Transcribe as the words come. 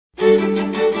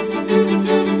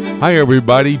Hi,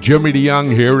 everybody. Jimmy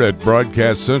DeYoung here at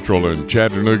Broadcast Central in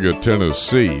Chattanooga,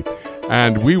 Tennessee.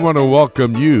 And we want to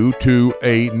welcome you to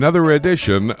another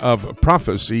edition of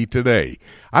Prophecy Today.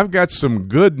 I've got some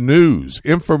good news,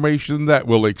 information that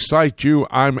will excite you,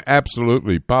 I'm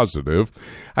absolutely positive.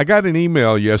 I got an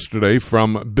email yesterday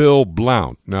from Bill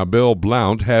Blount. Now, Bill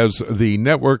Blount has the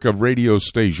network of radio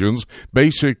stations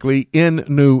basically in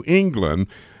New England.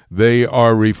 They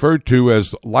are referred to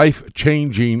as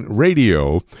life-changing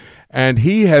radio, and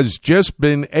he has just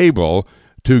been able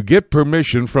to get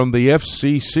permission from the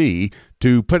FCC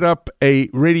to put up a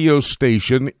radio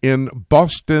station in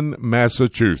Boston,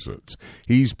 Massachusetts.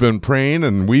 He's been praying,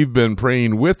 and we've been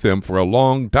praying with him for a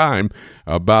long time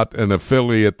about an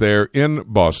affiliate there in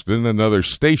Boston, another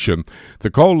station.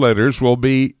 The call letters will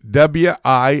be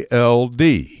WILD.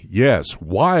 Yes,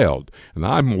 wild. And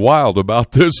I'm wild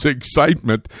about this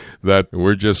excitement that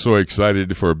we're just so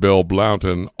excited for Bill Blount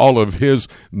and all of his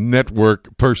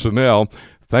network personnel.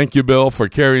 Thank you, Bill, for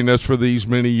carrying us for these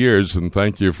many years, and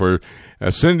thank you for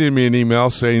sending me an email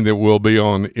saying that we'll be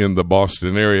on in the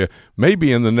Boston area,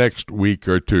 maybe in the next week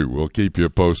or two. We'll keep you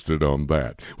posted on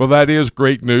that. Well, that is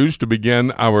great news to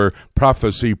begin our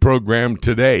prophecy program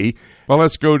today. Well,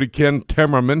 let's go to Ken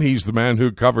Temmerman. He's the man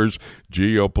who covers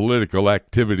geopolitical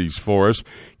activities for us.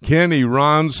 Ken,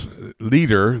 Iran's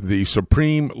leader, the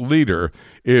supreme leader,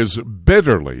 is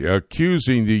bitterly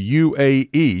accusing the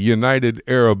UAE, United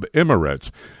Arab Emirates,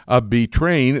 of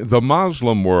betraying the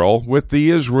Muslim world with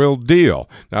the Israel deal.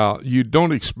 Now, you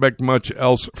don't expect much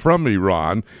else from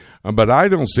Iran, but I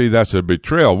don't see that's a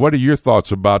betrayal. What are your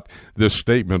thoughts about this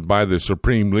statement by the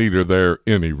supreme leader there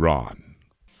in Iran?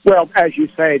 Well, as you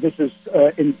say, this is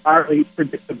entirely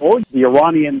predictable. The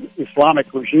Iranian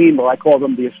Islamic regime, or I call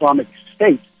them the Islamic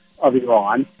State of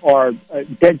Iran, are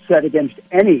dead set against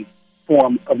any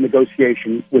form of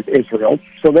negotiation with Israel.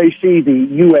 So they see the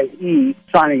UAE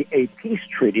signing a peace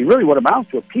treaty, really what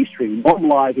amounts to a peace treaty,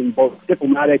 normalizing both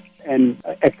diplomatic and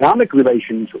economic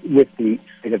relations with the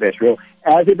State of Israel,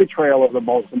 as a betrayal of the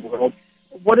Muslim world.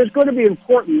 What is going to be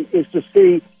important is to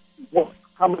see what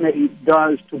Khamenei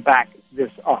does to back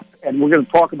this up. And we're going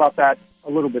to talk about that a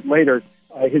little bit later,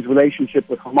 his relationship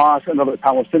with Hamas, another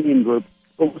Palestinian group.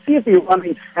 But we'll see if the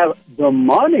Iranians have the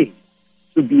money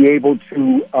to be able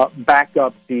to back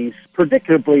up these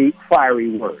predictably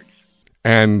fiery words.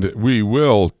 And we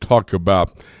will talk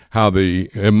about how the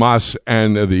Hamas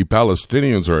and the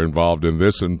Palestinians are involved in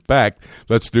this. In fact,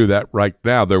 let's do that right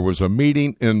now. There was a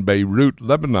meeting in Beirut,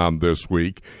 Lebanon this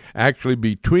week, actually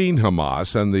between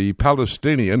Hamas and the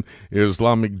Palestinian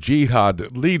Islamic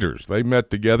Jihad leaders. They met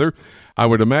together. I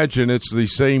would imagine it's the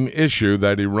same issue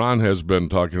that Iran has been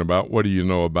talking about. What do you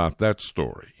know about that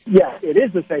story? Yes, it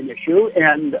is the same issue,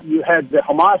 and you had the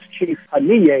Hamas chief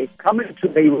Haniyeh coming to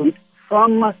Beirut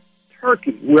from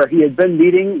Turkey, where he had been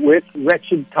meeting with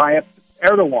Recep Tayyip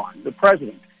Erdogan, the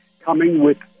president, coming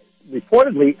with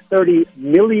reportedly $30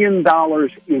 million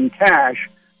in cash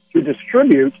to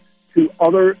distribute to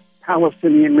other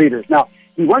Palestinian leaders. Now,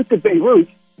 he went to Beirut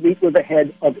to meet with the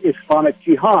head of Islamic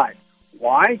Jihad.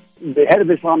 Why? The head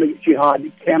of Islamic Jihad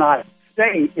cannot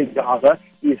stay in Gaza.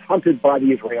 He is hunted by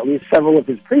the Israelis, several of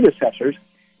his predecessors.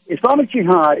 Islamic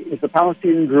Jihad is the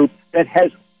Palestinian group that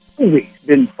has always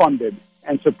been funded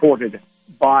and supported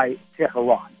by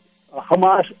Tehran.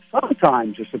 Hamas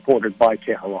sometimes is supported by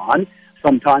Tehran,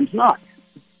 sometimes not.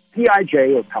 PIJ,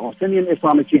 or Palestinian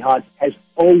Islamic Jihad, has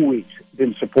always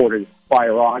been supported by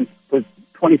Iran for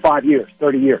 25 years,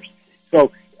 30 years.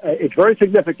 So it's very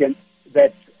significant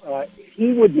that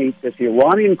he would meet, this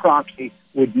Iranian proxy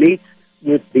would meet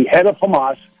with the head of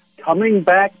Hamas, coming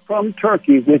back from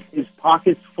Turkey with his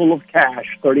pockets full of cash,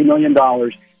 $30 million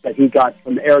that he got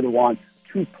from Erdogan,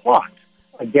 to plot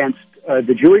against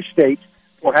the Jewish state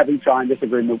for having signed this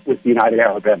agreement with the United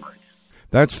Arab Emirates.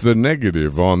 That's the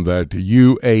negative on that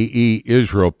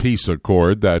UAE-Israel peace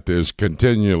accord that is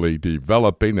continually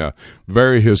developing, a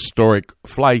very historic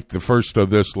flight, the first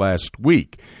of this last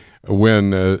week,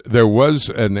 when there was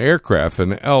an aircraft,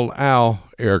 an El Al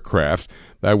aircraft,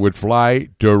 that would fly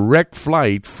direct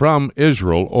flight from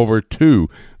Israel over to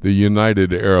the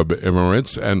United Arab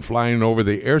Emirates and flying over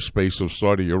the airspace of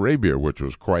Saudi Arabia, which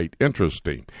was quite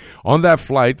interesting. On that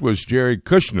flight was Jared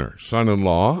Kushner,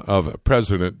 son-in-law of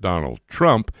President Donald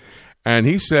Trump, and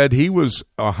he said he was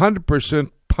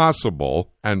 100%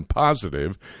 possible and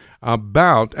positive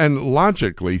about, and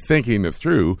logically thinking it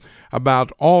through,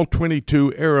 about all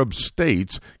 22 Arab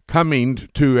states coming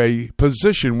to a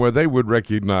position where they would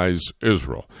recognize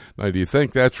Israel. Now, do you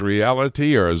think that's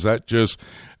reality, or is that just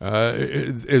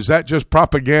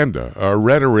propaganda or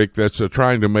rhetoric that's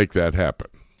trying to make that happen?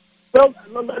 Well,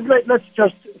 let's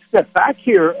just step back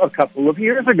here a couple of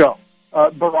years ago.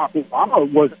 Barack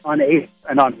Obama was unable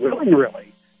and unwilling,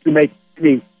 really, to make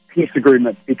any peace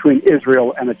agreement between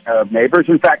Israel and its Arab neighbors.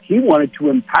 In fact, he wanted to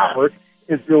empower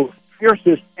Israel's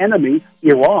fiercest enemy,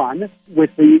 Iran, with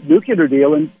the nuclear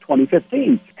deal in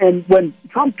 2015. And when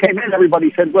Trump came in,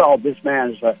 everybody said, well, this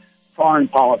man is a foreign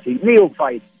policy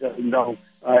neophyte, doesn't know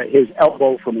his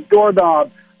elbow from a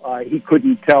doorknob. He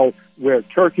couldn't tell where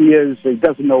Turkey is. He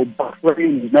doesn't know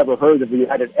Bahrain. He's never heard of the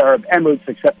United Arab Emirates,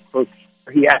 except for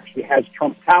he actually has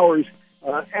Trump Towers,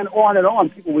 and on and on.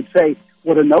 People would say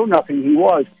what a know-nothing he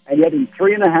was, and yet in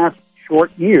 3.5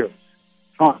 short years,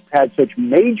 Trump had such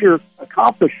major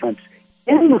accomplishments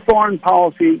in the foreign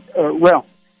policy realm.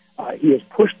 He has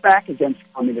pushed back against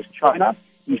communist China.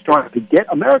 He's started to get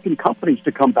American companies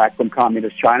to come back from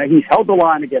communist China. He's held the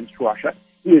line against Russia.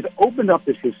 He has opened up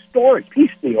this historic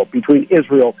peace deal between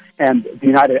Israel and the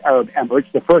United Arab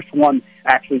Emirates, the first one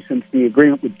actually since the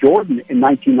agreement with Jordan in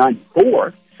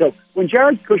 1994. So when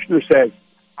Jared Kushner says,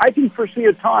 I can foresee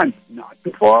a time not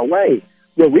too far away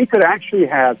where we could actually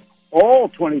have all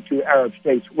 22 Arab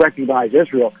states recognize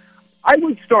Israel, I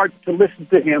would start to listen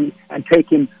to him and take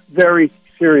him very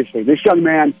seriously. This young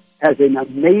man has an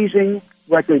amazing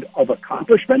record of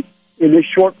accomplishment in this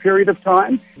short period of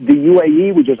time. The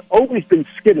UAE, which has always been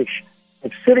skittish,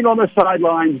 of sitting on the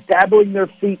sidelines, dabbling their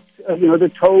feet, their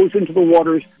toes into the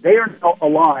waters, they are now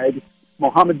allied,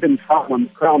 Mohammed bin Salman,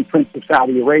 Crown Prince of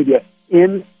Saudi Arabia,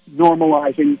 in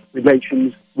normalizing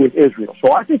relations with Israel.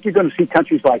 So I think you're going to see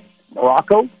countries like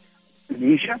Morocco,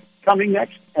 Tunisia coming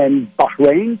next, and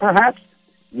Bahrain, perhaps.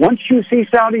 Once you see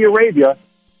Saudi Arabia,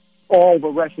 all the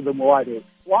rest of them will either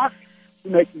flock to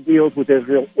make deals with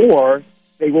Israel, or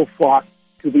they will flock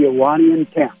to the Iranian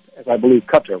camp, as I believe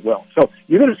Qatar will. So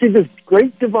you're going to see this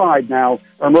great divide now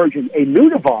emerging, a new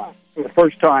divide for the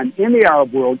first time in the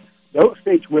Arab world, those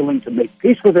states willing to make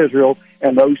peace with Israel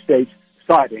and those states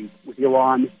siding with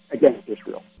Iran against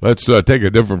Israel. Let's take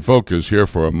a different focus here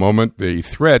for a moment. The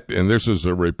threat, and this is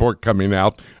a report coming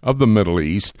out of the Middle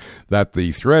East, that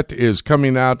the threat is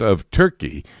coming out of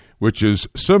Turkey, which is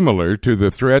similar to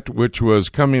the threat which was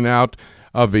coming out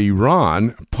of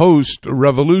Iran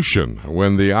post-revolution,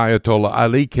 when the Ayatollah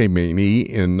Ali Khamenei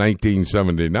in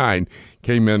 1979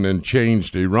 came in and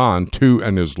changed Iran to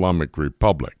an Islamic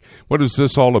republic. What is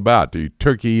this all about?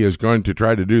 Turkey is going to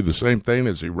try to do the same thing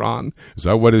as Iran? Is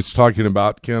that what it's talking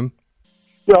about, Ken?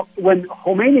 Well, when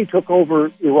Khomeini took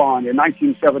over Iran in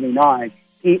 1979,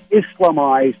 he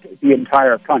Islamized the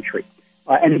entire country.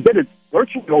 And he did it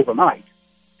virtually overnight,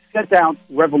 sent out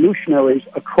revolutionaries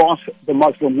across the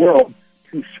Muslim world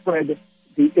to spread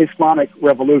the Islamic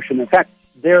revolution. In fact,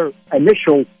 their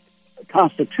initial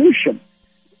constitution,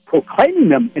 proclaiming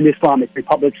them an Islamic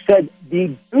republic, said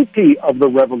the duty of the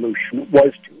revolution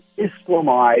was to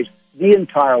Islamize the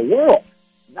entire world,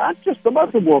 not just the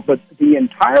Muslim world, but the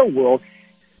entire world.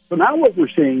 So now what we're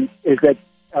seeing is that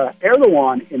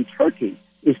Erdogan in Turkey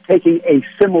is taking a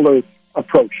similar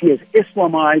approach. He has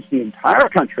Islamized the entire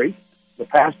country the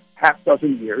past half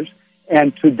dozen years,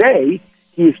 and today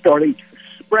he is starting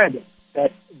to spread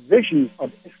that vision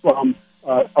of Islam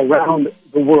around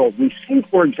the world. We've seen,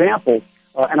 for example,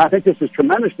 and I think this is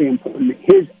tremendously important,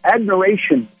 his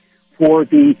admiration for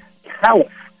the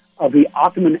caliph of the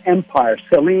Ottoman Empire,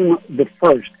 Selim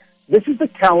I. This is the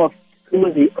caliph who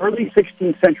in the early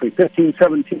 16th century,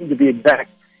 1517 to be exact,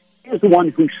 is the one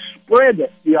who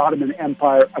spread the Ottoman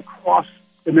Empire across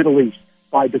the Middle East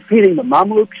by defeating the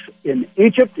Mamluks in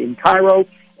Egypt, in Cairo,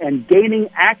 and gaining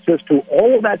access to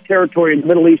all of that territory in the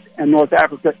Middle East and North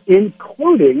Africa,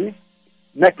 including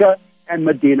Mecca and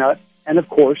Medina, and of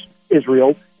course,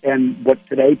 Israel, and what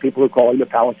today people are calling the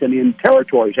Palestinian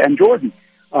territories, and Jordan.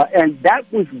 And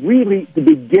that was really the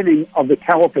beginning of the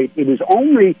caliphate. It was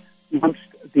only once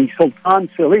the Sultan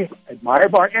Selim,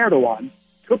 admired by Erdogan,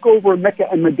 took over Mecca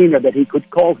and Medina that he could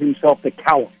call himself the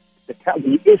caliph,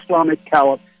 the Islamic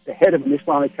caliph, the head of an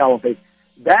Islamic caliphate.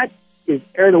 That is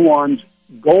Erdogan's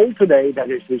goal today. That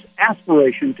is his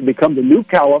aspiration to become the new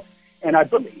caliph. And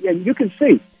you can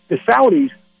see the Saudis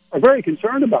are very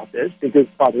concerned about this because,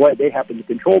 by the way, they happen to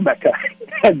control Mecca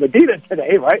and Medina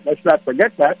today, right? Let's not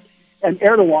forget that. And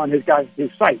Erdogan has got his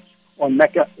sights on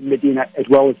Mecca and Medina as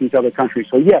well as these other countries.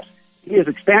 So, yes, he is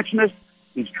expansionist.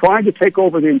 He's trying to take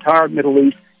over the entire Middle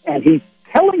East, and he's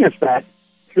telling us that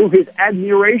through his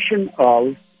veneration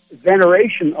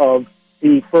of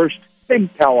the first big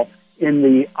caliph in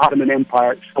the Ottoman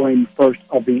Empire, Selim I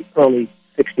of the early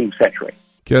 16th century.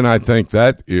 Ken, I think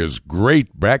that is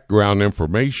great background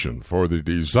information for the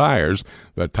desires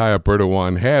that Tayyip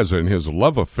Erdogan has in his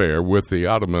love affair with the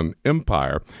Ottoman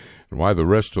Empire. and why the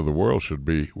rest of the world should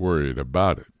be worried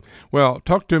about it. Well,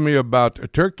 talk to me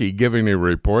about Turkey giving a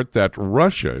report that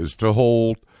Russia is to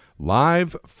hold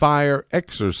live fire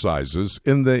exercises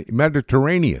in the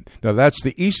Mediterranean. Now, that's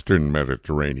the Eastern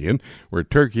Mediterranean, where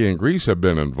Turkey and Greece have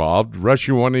been involved.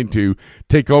 Russia wanting to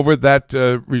take over that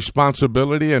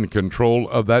responsibility and control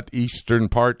of that eastern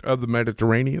part of the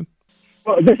Mediterranean?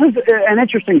 Well, this is an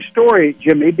interesting story,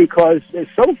 Jimmy, because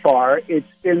so far it's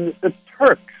been the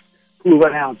Turks who have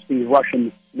announced these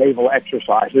Russian naval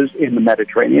exercises in the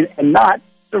Mediterranean and not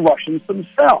the Russians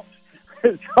themselves.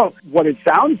 So what it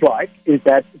sounds like is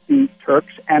that the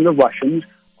Turks and the Russians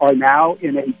are now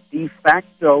in a de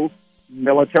facto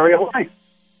military alliance.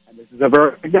 And this is a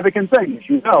very significant thing, as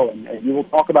you know, and you will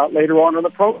talk about later on in the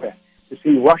program. To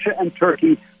see Russia and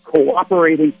Turkey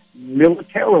cooperating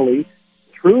militarily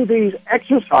through these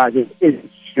exercises is a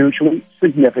hugely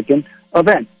significant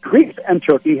event. Greece and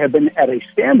Turkey have been at a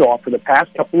standoff for the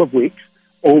past couple of weeks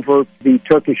over the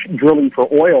Turkish drilling for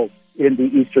oil in the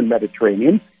Eastern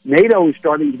Mediterranean. NATO is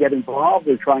starting to get involved.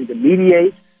 They're trying to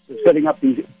mediate. They're setting up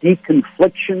these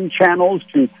deconfliction channels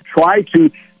to try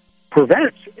to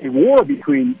prevent a war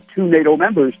between two NATO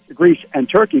members, Greece and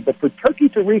Turkey. But for Turkey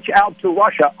to reach out to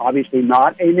Russia, obviously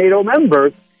not a NATO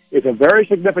member, is a very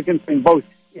significant thing, both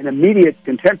in immediate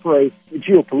contemporary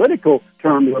geopolitical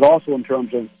terms, but also in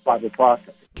terms of Bible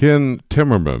prophecy. Ken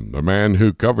Timmerman, the man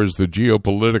who covers the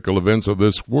geopolitical events of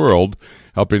this world,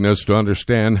 helping us to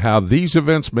understand how these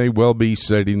events may well be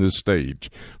setting the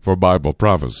stage for Bible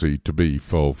prophecy to be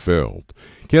fulfilled.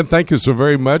 Ken, thank you so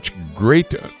very much.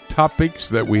 Great topics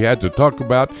that we had to talk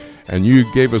about, and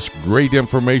you gave us great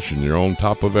information. You're on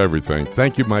top of everything.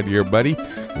 Thank you, my dear buddy.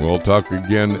 We'll talk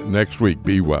again next week.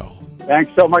 Be well.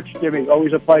 Thanks so much, Jimmy.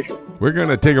 Always a pleasure. We're going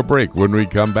to take a break. When we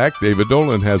come back, David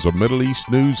Dolan has a Middle East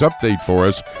news update for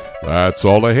us. That's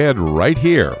all ahead right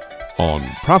here on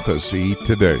Prophecy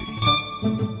Today. I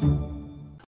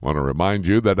want to remind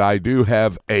you that I do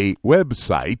have a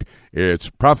website.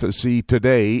 It's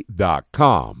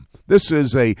prophecytoday.com. This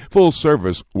is a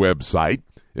full-service website.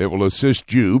 It will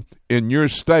assist you in your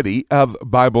study of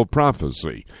Bible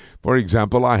prophecy. For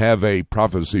example, I have a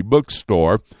prophecy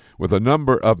bookstore with a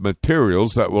number of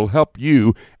materials that will help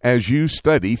you as you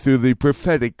study through the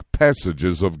prophetic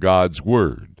passages of God's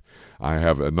Word. I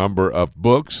have a number of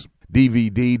books,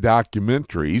 DVD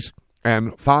documentaries,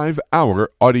 and 5-hour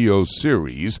audio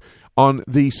series on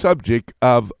the subject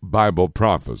of Bible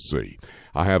prophecy.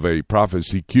 I have a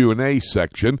prophecy Q&A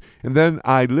section, and then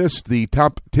I list the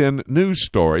top 10 news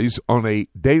stories on a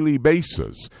daily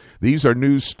basis. These are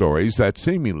news stories that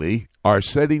seemingly are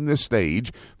setting the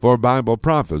stage for Bible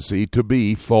prophecy to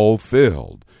be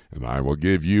fulfilled. And I will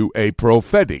give you a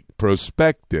prophetic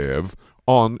perspective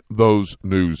on those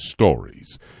news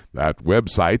stories. That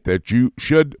website that you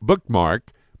should bookmark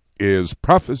is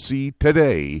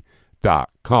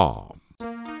prophecytoday.com.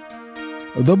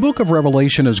 The book of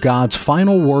Revelation is God's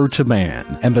final word to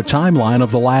man and the timeline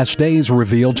of the last days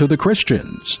revealed to the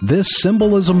Christians. This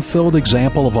symbolism-filled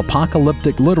example of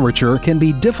apocalyptic literature can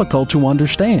be difficult to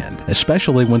understand,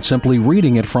 especially when simply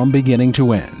reading it from beginning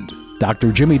to end.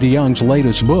 Dr. Jimmy DeYoung's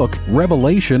latest book,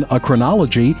 Revelation, A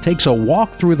Chronology, takes a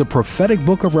walk through the prophetic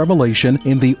book of Revelation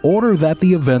in the order that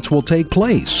the events will take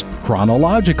place,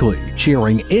 chronologically,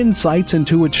 sharing insights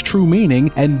into its true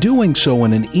meaning and doing so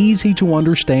in an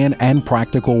easy-to-understand and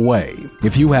practical way.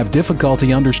 If you have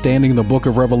difficulty understanding the book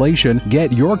of Revelation,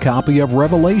 get your copy of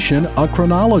Revelation, A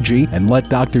Chronology, and let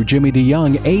Dr. Jimmy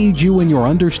DeYoung aid you in your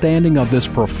understanding of this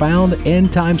profound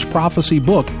end-times prophecy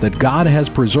book that God has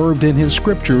preserved in His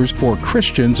Scriptures for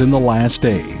Christians in the last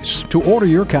days. To order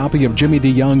your copy of Jimmy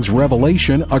DeYoung's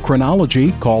Revelation, A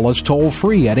Chronology, call us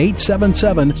toll-free at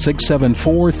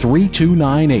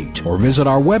 877-674-3298 or visit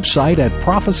our website at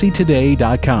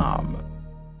prophecytoday.com.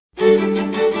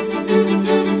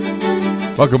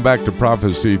 Welcome back to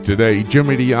Prophecy Today.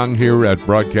 Jimmy DeYoung here at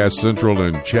Broadcast Central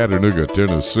in Chattanooga,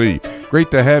 Tennessee.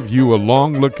 Great to have you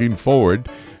along. Looking forward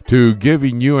to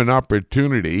giving you an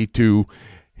opportunity to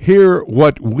hear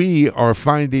what we are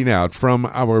finding out from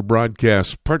our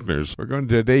broadcast partners. We're going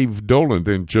to Dave Dolan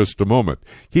in just a moment.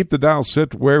 Keep the dial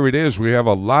set where it is. We have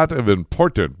a lot of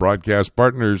important broadcast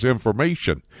partners'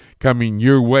 information coming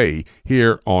your way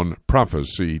here on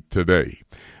Prophecy Today.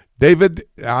 David,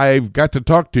 I've got to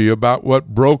talk to you about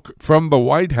what broke from the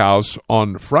White House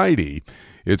on Friday.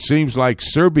 It seems like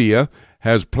Serbia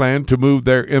has planned to move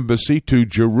their embassy to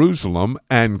Jerusalem,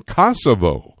 and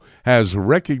Kosovo has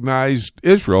recognized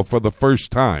Israel for the first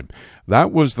time.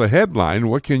 That was the headline.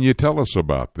 What can you tell us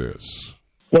about this?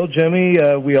 Well, Jimmy,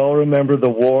 we all remember the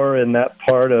war in that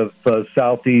part of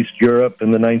Southeast Europe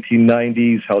in the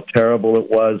 1990s, how terrible it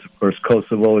was. Of course,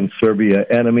 Kosovo and Serbia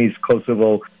enemies.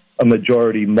 Kosovo, a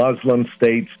majority Muslim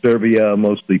state, Serbia, a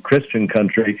mostly Christian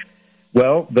country.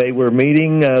 Well, they were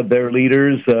meeting their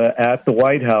leaders at the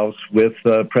White House with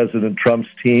President Trump's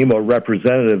team, or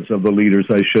representatives of the leaders,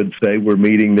 I should say, were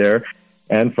meeting there.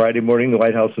 And Friday morning, the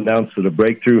White House announced that a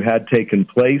breakthrough had taken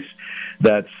place,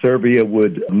 that Serbia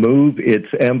would move its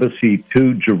embassy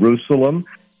to Jerusalem.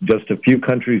 Just a few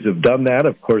countries have done that.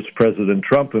 Of course, President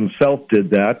Trump himself did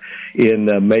that in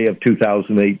May of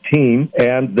 2018.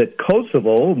 And that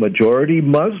Kosovo, majority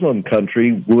Muslim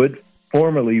country, would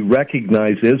formally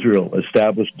recognize Israel,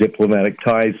 establish diplomatic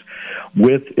ties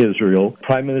with Israel.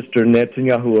 Prime Minister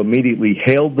Netanyahu immediately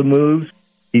hailed the moves.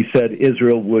 He said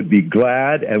Israel would be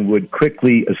glad and would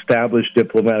quickly establish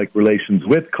diplomatic relations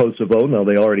with Kosovo. Now,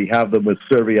 they already have them with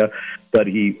Serbia, but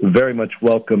he very much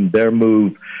welcomed their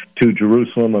move to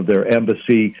Jerusalem of their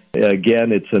embassy.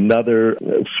 Again, it's another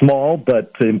small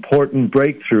but important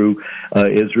breakthrough.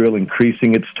 Israel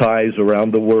increasing its ties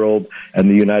around the world, and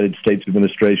the United States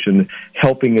administration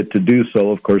helping it to do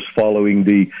so, of course, following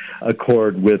the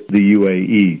accord with the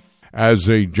UAE. As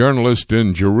a journalist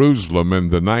in Jerusalem in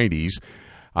the 90s,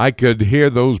 I could hear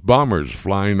those bombers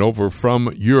flying over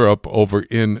from Europe over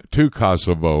into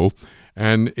Kosovo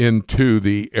and into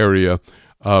the area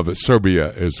of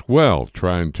Serbia as well,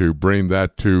 trying to bring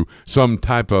that to some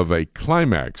type of a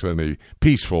climax and a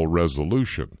peaceful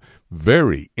resolution.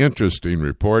 Very interesting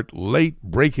report,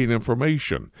 late-breaking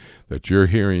information that you're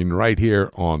hearing right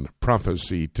here on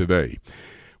Prophecy Today.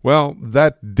 Well,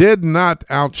 that did not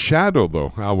outshadow, though,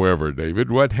 however, David,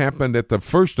 what happened at the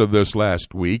first of this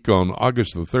last week on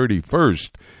August the 31st,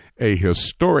 a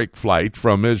historic flight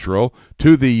from Israel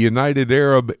to the United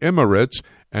Arab Emirates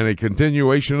and a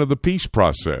continuation of the peace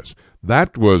process.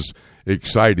 That was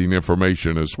exciting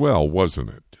information as well,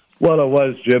 wasn't it? Well, it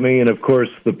was, Jimmy, and of course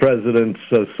the president's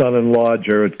son-in-law,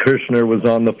 Jared Kushner, was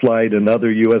on the flight, and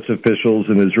other U.S. officials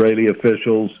and Israeli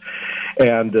officials.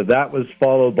 And that was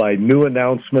followed by new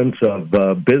announcements of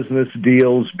business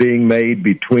deals being made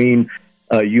between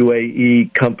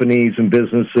UAE companies and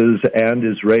businesses and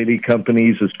Israeli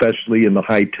companies, especially in the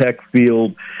high-tech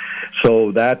field.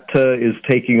 So that is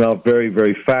taking off very,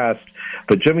 very fast.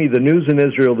 But, Jimmy, the news in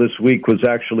Israel this week was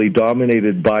actually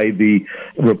dominated by the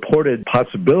reported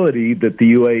possibility that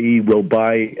the UAE will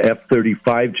buy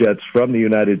F-35 jets from the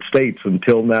United States.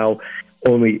 Until now,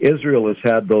 only Israel has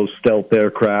had those stealth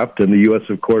aircraft, and the U.S.,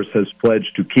 of course, has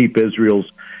pledged to keep Israel's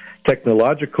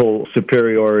technological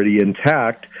superiority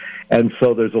intact. And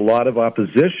so there's a lot of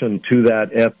opposition to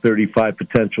that F-35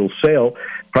 potential sale.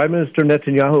 Prime Minister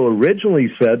Netanyahu originally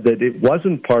said that it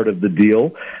wasn't part of the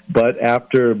deal, but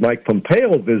after Mike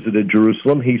Pompeo visited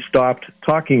Jerusalem, he stopped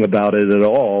talking about it at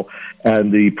all.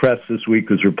 And the press this week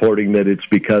was reporting that it's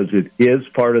because it is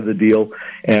part of the deal,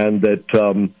 and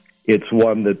that it's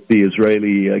one that the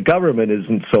Israeli government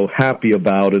isn't so happy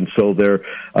about, and so they're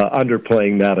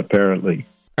underplaying that apparently.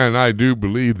 And I do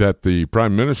believe that the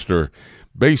Prime Minister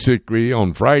basically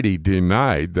on Friday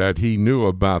denied that he knew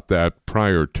about that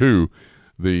prior to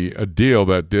the deal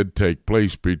that did take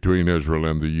place between Israel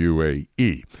and the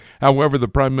UAE. However, the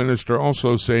Prime Minister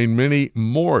also saying many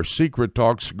more secret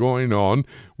talks going on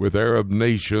with Arab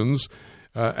nations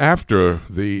after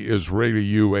the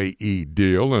Israeli-UAE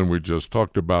deal, and we just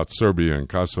talked about Serbia and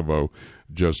Kosovo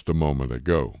just a moment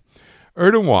ago.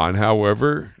 Erdogan,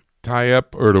 however,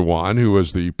 Tayyip Erdogan, who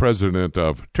is the president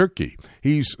of Turkey,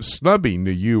 he's snubbing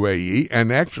the UAE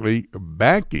and actually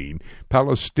backing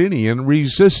Palestinian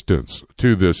resistance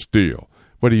to this deal.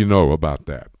 What do you know about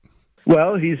that?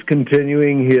 Well, he's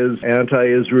continuing his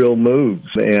anti-Israel moves,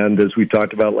 and as we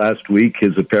talked about last week,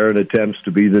 his apparent attempts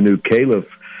to be the new caliph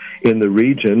in the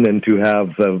region and to have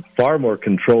far more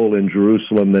control in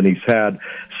Jerusalem than he's had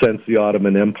since the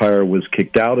Ottoman Empire was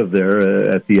kicked out of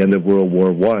there at the end of World War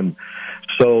I.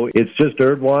 So it's just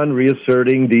Erdogan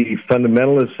reasserting the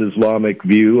fundamentalist Islamic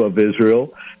view of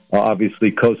Israel.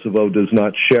 Obviously, Kosovo does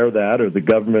not share that, or the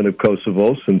government of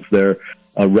Kosovo, since they're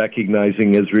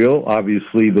recognizing Israel.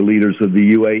 Obviously, the leaders of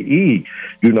the UAE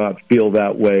do not feel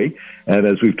that way. And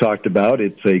as we've talked about,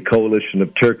 it's a coalition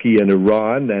of Turkey and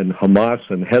Iran and Hamas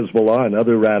and Hezbollah and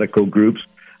other radical groups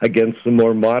against the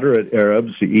more moderate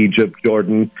Arabs, Egypt,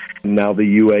 Jordan, and now the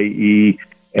UAE.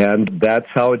 And that's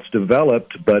how it's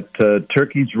developed. But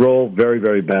Turkey's role, very,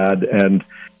 very bad, and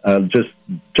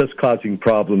just causing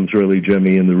problems, really,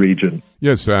 Jimmy, in the region.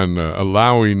 Yes, and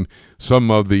allowing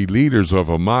some of the leaders of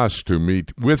Hamas to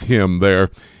meet with him there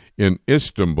in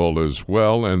Istanbul as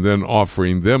well, and then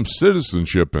offering them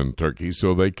citizenship in Turkey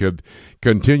so they could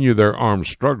continue their armed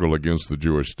struggle against the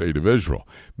Jewish state of Israel.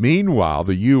 Meanwhile,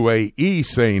 the UAE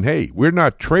saying, hey, we're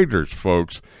not traitors,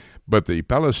 folks, but the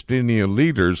Palestinian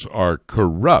leaders are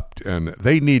corrupt, and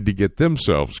they need to get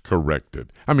themselves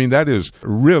corrected. I mean, that is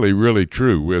really, really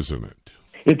true, isn't it?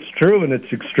 It's true, and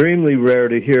it's extremely rare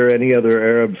to hear any other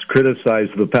Arabs criticize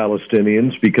the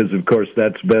Palestinians because, of course,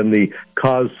 that's been the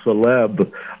cause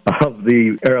célèbre of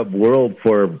the Arab world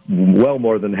for well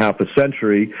more than half a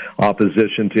century,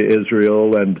 opposition to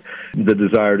Israel and the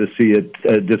desire to see it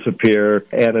disappear,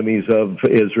 enemies of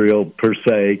Israel per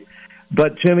se.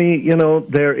 But, Jimmy,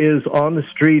 there is on the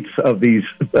streets of these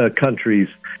countries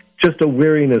just a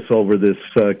weariness over this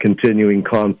continuing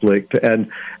conflict and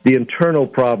the internal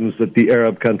problems that the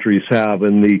Arab countries have,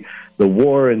 and the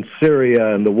war in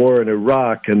Syria and the war in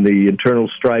Iraq and the internal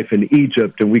strife in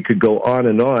Egypt, and we could go on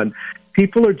and on.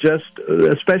 People are just,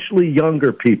 especially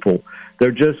younger people,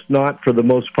 they're just not, for the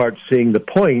most part, seeing the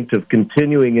point of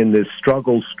continuing in this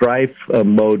struggle, strife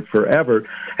mode forever.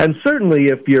 And certainly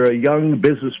if you're a young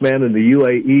businessman in the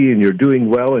UAE and you're doing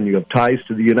well and you have ties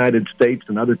to the United States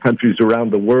and other countries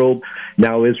around the world,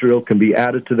 now Israel can be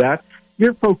added to that,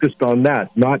 you're focused on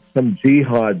that, not some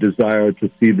jihad desire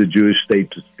to see the Jewish state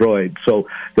destroyed. So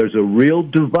there's a real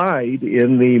divide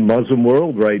in the Muslim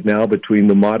world right now between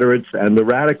the moderates and the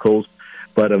radicals.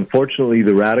 But unfortunately,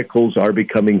 the radicals are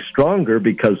becoming stronger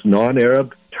because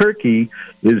non-Arab Turkey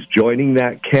is joining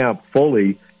that camp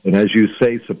fully. And as you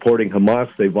say, supporting Hamas,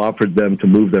 they've offered them to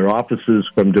move their offices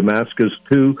from Damascus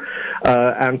to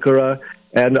Ankara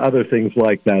and other things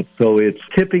like that. So it's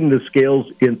tipping the scales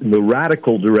in the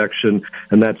radical direction,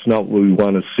 and that's not what we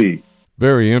want to see.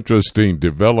 Very interesting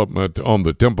development on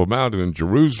the Temple Mount in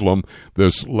Jerusalem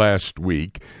this last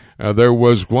week. There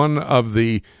was one of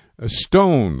the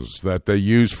stones that they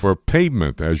use for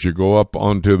pavement as you go up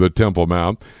onto the Temple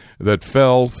Mount that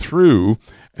fell through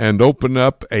and opened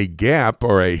up a gap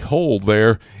or a hole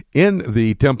there in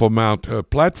the Temple Mount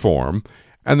platform.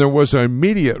 And there was an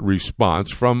immediate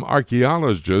response from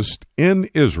archaeologists in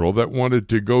Israel that wanted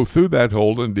to go through that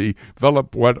hole and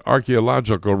develop what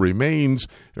archaeological remains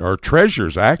or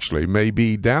treasures actually may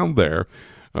be down there.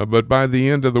 But by the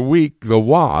end of the week, the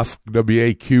Waqf,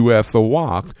 W-A-Q-F, the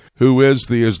Waqf, who is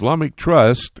the Islamic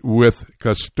trust with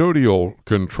custodial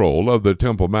control of the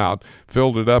Temple Mount,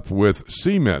 filled it up with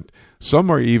cement. Some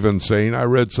are even saying, I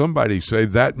read somebody say,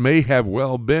 that may have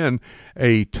well been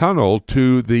a tunnel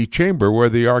to the chamber where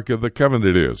the Ark of the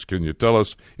Covenant is. Can you tell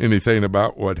us anything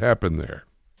about what happened there?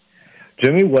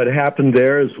 Jimmy, what happened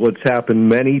there is what's happened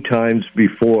many times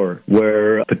before,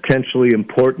 where potentially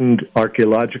important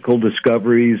archaeological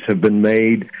discoveries have been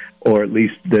made, or at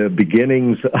least the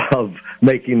beginnings of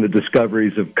making the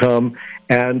discoveries have come,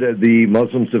 and the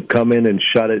Muslims have come in and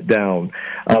shut it down.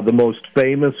 The most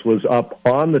famous was up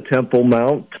on the Temple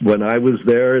Mount when I was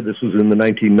there. This was in the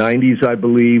 1990s, I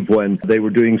believe, when they were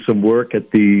doing some work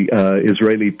at the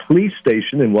Israeli police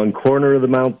station in one corner of the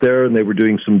mount there, and they were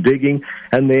doing some digging,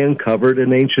 and they uncovered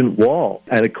an ancient wall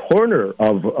at a corner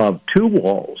of two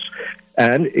walls.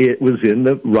 And it was in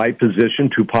the right position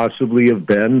to possibly have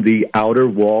been the outer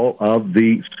wall of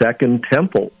the Second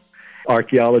Temple.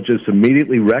 Archaeologists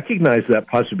immediately recognized that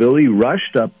possibility,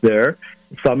 rushed up there,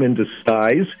 some in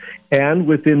disguise, and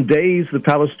within days the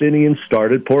Palestinians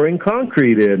started pouring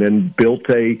concrete in and built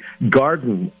a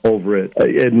garden over it.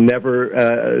 It never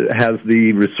has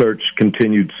the research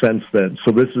continued since then.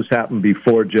 So this has happened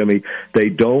before, Jimmy. They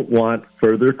don't want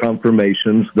further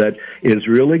confirmations that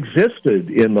Israel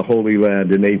existed in the Holy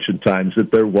Land in ancient times,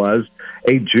 that there was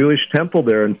a Jewish temple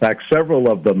there. In fact, several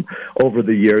of them over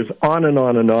the years, on and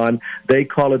on and on. They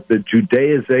call it the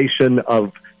Judaization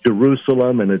of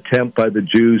Jerusalem, an attempt by the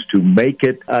Jews to make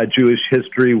it Jewish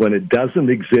history when it doesn't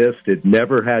exist. It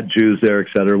never had Jews there,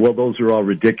 etc. Well, those are all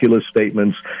ridiculous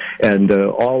statements, and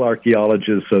all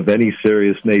archaeologists of any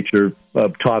serious nature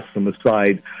toss them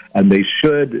aside, and they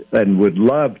should and would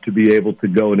love to be able to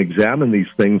go and examine these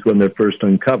things when they're first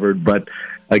uncovered. But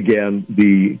again,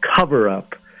 the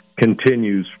cover-up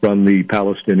continues from the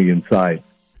Palestinian side.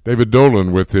 David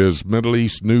Dolan with his Middle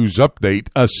East News Update,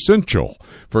 essential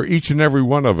for each and every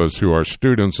one of us who are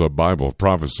students of Bible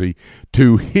prophecy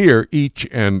to hear each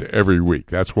and every week.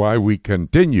 That's why we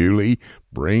continually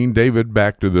bring David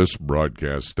back to this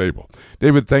broadcast table.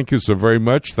 David, thank you so very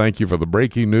much. Thank you for the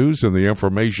breaking news and the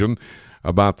information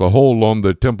about the hole on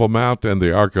the Temple Mount and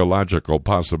the archaeological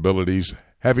possibilities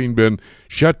having been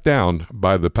shut down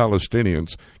by the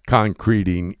Palestinians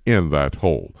concreting in that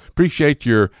hole. Appreciate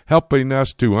your helping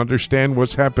us to understand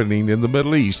what's happening in the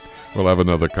Middle East. We'll have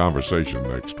another conversation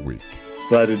next week.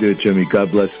 Glad to do it, Jimmy. God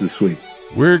bless this week.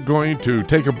 We're going to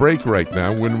take a break right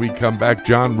now. When we come back,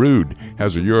 John Rood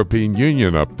has a European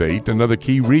Union update, another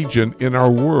key region in our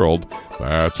world.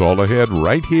 That's all ahead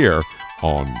right here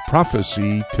on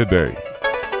Prophecy Today.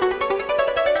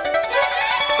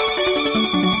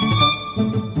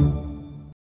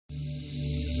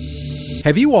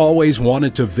 Have you always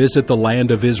wanted to visit the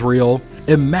land of Israel?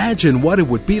 Imagine what it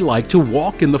would be like to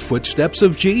walk in the footsteps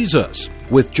of Jesus.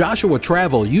 With Joshua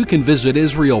Travel, you can visit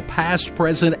Israel past,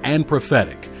 present, and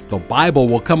prophetic. The Bible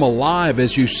will come alive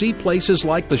as you see places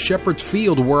like the Shepherd's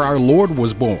Field where our Lord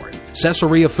was born,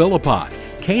 Caesarea Philippi,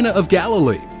 Cana of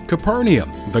Galilee, Capernaum,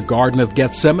 the Garden of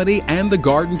Gethsemane, and the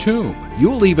Garden Tomb.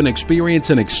 You'll even experience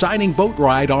an exciting boat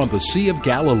ride on the Sea of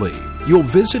Galilee. You'll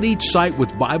visit each site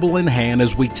with Bible in hand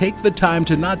as we take the time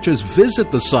to not just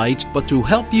visit the sites, but to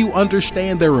help you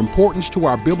understand their importance to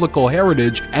our biblical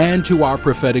heritage and to our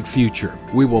prophetic future.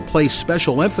 We will place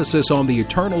special emphasis on the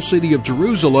eternal city of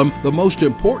Jerusalem, the most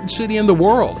important city in the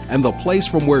world, and the place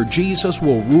from where Jesus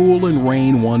will rule and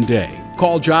reign one day.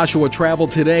 Call Joshua Travel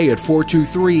today at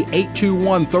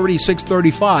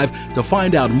 423-821-3635 to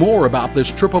find out more about this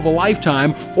trip of a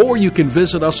lifetime, or you can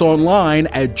visit us online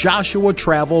at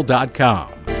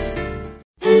joshuatravel.com.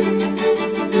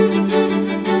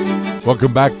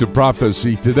 Welcome back to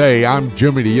Prophecy Today. I'm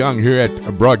Jimmy DeYoung here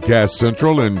at Broadcast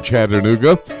Central in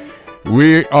Chattanooga.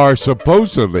 We are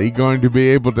supposedly going to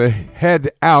be able to head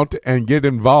out and get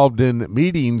involved in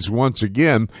meetings once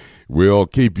again. We'll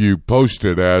keep you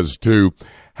posted as to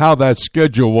how that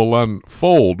schedule will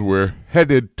unfold. We're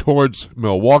headed towards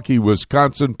Milwaukee,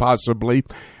 Wisconsin, possibly,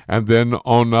 and then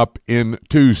on up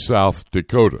into South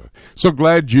Dakota. So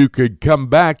glad you could come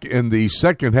back in the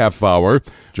second half hour.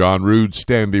 John Rood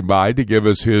standing by to give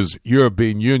us his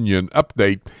European Union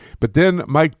update. But then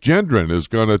Mike Gendron is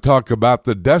going to talk about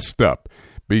the dust-up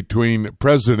between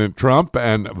President Trump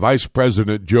and Vice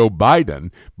President Joe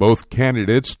Biden, both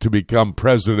candidates to become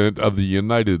President of the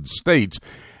United States.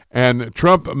 And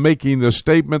Trump making the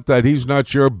statement that he's not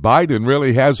sure Biden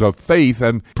really has a faith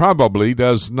and probably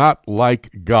does not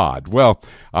like God. Well,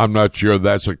 I'm not sure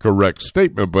that's a correct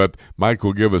statement, but Mike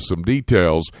will give us some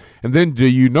details. And then, do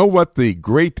you know what the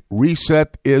Great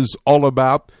Reset is all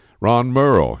about? Ron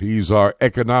Merle, he's our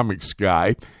economics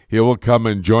guy. He will come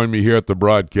and join me here at the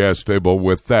broadcast table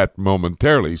with that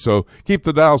momentarily. So keep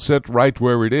the dial set right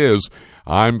where it is.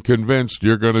 I'm convinced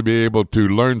you're going to be able to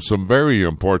learn some very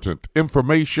important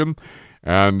information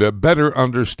and better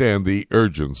understand the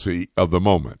urgency of the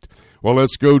moment. Well,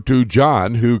 let's go to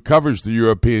John, who covers the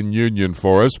European Union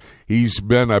for us. He's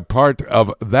been a part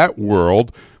of that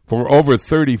world for over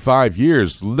 35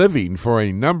 years, living for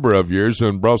a number of years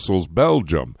in Brussels,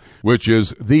 Belgium, which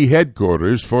is the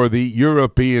headquarters for the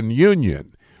European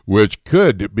Union, which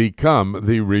could become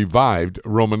the revived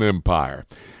Roman Empire.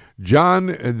 John,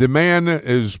 the man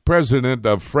is president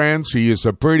of France. He is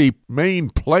a pretty main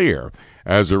player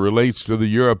as it relates to the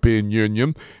European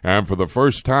Union, and for the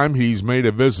first time he's made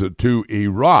a visit to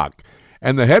Iraq.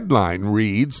 And the headline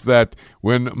reads that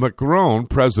when Macron,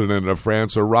 president of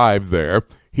France, arrived there,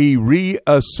 he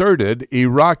reasserted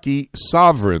Iraqi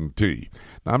sovereignty.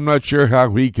 I'm not sure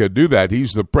how he could do that.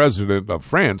 He's the president of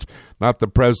France, not the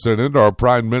president or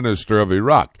prime minister of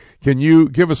Iraq. Can you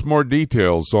give us more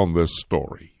details on this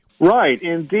story? Right.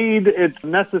 Indeed, it's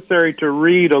necessary to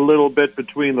read a little bit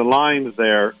between the lines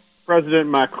there. President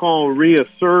Macron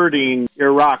reasserting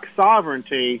Iraq's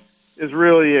sovereignty is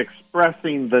really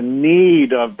expressing the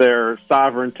need of their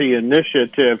sovereignty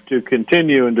initiative to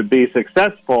continue and to be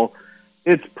successful.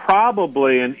 It's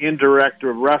probably an indirect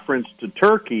reference to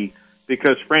Turkey,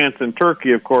 because France and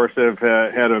Turkey, of course, have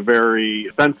had a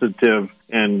very sensitive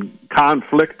and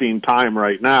conflicting time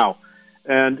right now.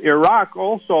 And Iraq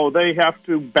also, they have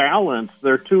to balance.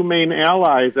 Their two main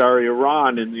allies are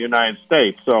Iran and the United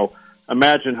States. So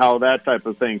imagine how that type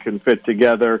of thing can fit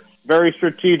together. Very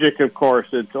strategic, of course.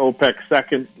 It's OPEC's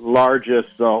second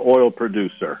largest oil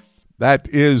producer. That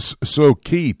is so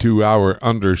key to our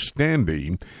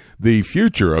understanding the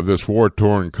future of this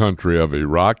war-torn country of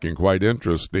Iraq, and quite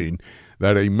interesting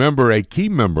that a key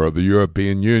member of the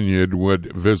European Union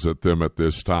would visit them at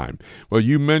this time. Well,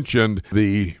 you mentioned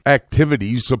the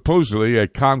activities, supposedly a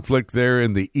conflict there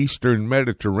in the eastern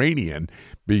Mediterranean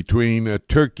between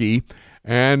Turkey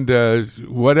and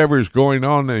whatever's going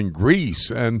on in Greece.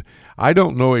 And I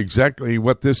don't know exactly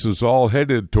what this is all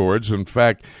headed towards. In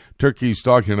fact, Turkey's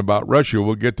talking about Russia.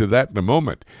 We'll get to that in a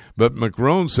moment. But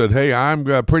Macron said, hey, I'm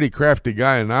a pretty crafty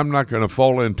guy, and I'm not going to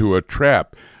fall into a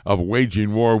trap of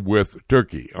waging war with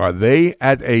Turkey. Are they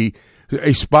at a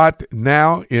spot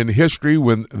now in history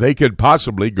when they could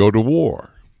possibly go to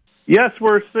war? Yes,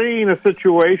 we're seeing a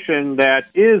situation that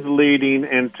is leading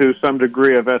into some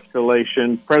degree of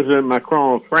escalation. President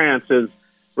Macron of France has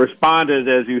responded,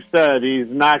 as you said, he's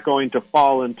not going to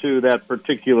fall into that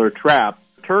particular trap.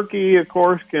 Turkey, of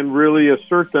course, can really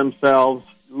assert themselves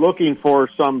looking for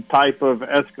some type of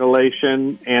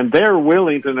escalation, and they're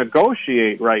willing to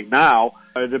negotiate right now.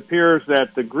 It appears that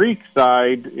the Greek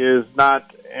side is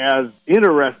not as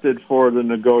interested for the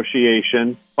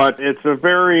negotiation, but it's a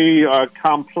very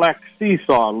complex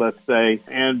seesaw, let's say,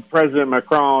 and President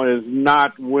Macron is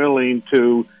not willing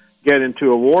to get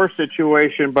into a war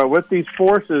situation. But with these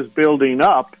forces building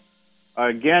up,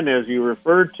 again, as you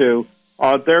referred to,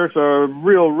 there's a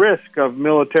real risk of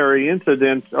military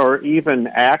incidents or even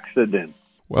accidents.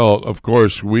 Well, of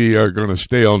course, we are going to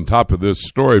stay on top of this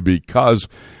story because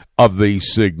of the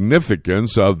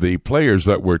significance of the players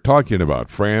that we're talking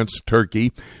about. France,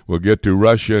 Turkey, we'll get to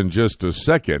Russia in just a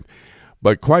second.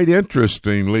 But quite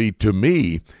interestingly to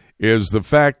me is the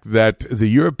fact that the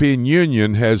European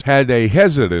Union has had a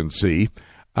hesitancy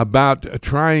about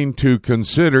trying to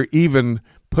consider even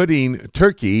putting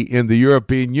Turkey in the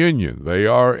European Union. They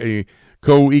are a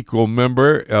co-equal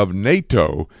member of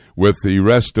NATO with the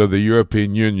rest of the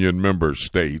European Union member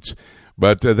states.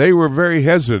 But they were very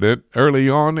hesitant early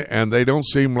on, and they don't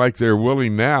seem like they're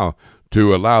willing now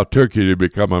to allow Turkey to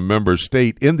become a member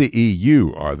state in the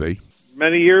EU, are they?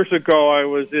 Many years ago, I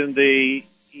was in the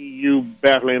EU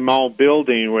Parlement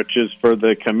building, which is for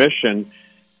the Commission.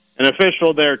 An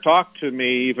official there talked to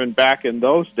me even back in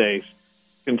those days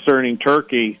concerning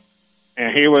Turkey,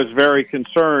 and he was very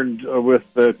concerned with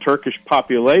the Turkish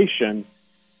population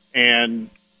and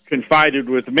confided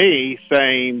with me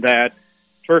saying that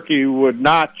Turkey would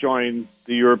not join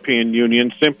the European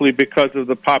Union simply because of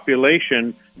the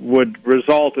population would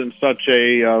result in such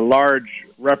a large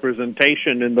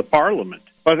representation in the parliament.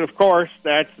 But of course,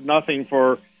 that's nothing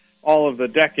for all of the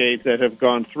decades that have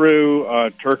gone through.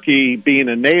 Turkey, being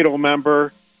a NATO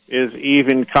member, is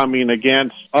even coming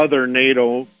against other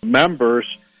NATO members,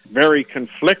 very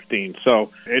conflicting.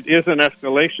 So it is an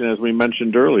escalation, as we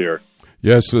mentioned earlier.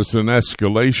 Yes, it's an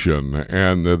escalation,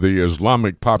 and the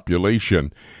Islamic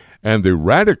population and the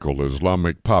radical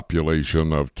Islamic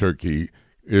population of Turkey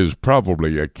is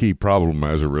probably a key problem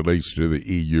as it relates to the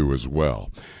EU as well.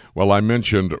 Well, I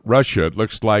mentioned Russia. It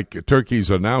looks like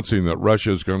Turkey's announcing that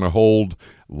Russia is going to hold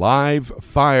live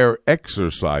fire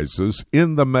exercises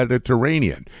in the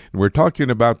Mediterranean. And we're talking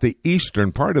about the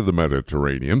eastern part of the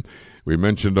Mediterranean. We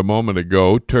mentioned a moment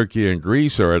ago, Turkey and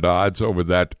Greece are at odds over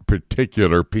that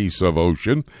particular piece of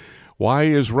ocean. Why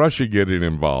is Russia getting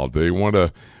involved? Do they want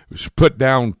to put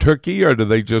down Turkey, or do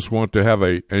they just want to have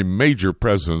a major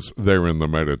presence there in the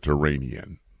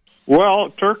Mediterranean? Well,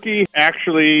 Turkey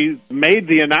actually made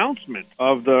the announcement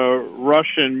of the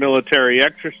Russian military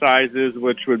exercises,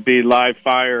 which would be live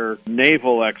fire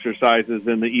naval exercises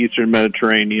in the eastern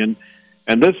Mediterranean.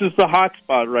 And this is the hot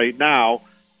spot right now.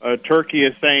 Turkey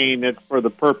is saying it's for the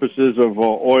purposes of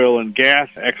oil and gas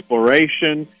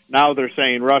exploration. Now they're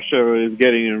saying Russia is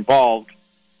getting involved.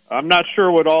 I'm not sure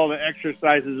what all the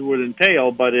exercises would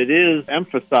entail, but it is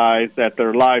emphasized that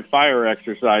they're live fire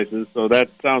exercises, so that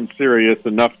sounds serious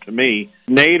enough to me.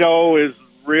 NATO is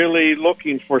really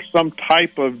looking for some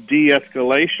type of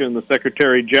de-escalation. The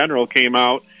Secretary General came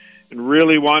out and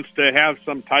really wants to have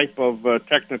some type of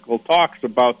technical talks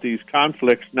about these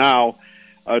conflicts now,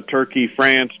 Turkey,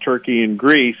 France, Turkey, and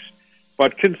Greece.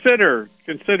 But consider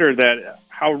that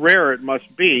how rare it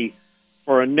must be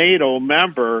for a NATO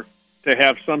member to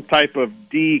have some type of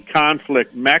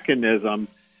de-conflict mechanism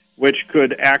which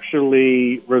could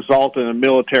actually result in a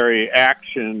military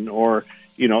action or,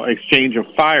 exchange of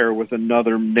fire with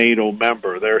another NATO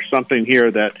member. There's something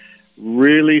here that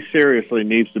really seriously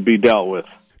needs to be dealt with.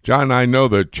 John, I know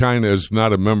that China is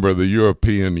not a member of the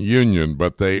European Union,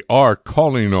 but they are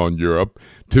calling on Europe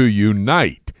to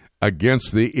unite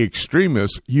against the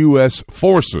extremist U.S.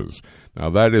 forces. Now,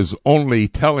 that is only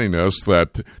telling us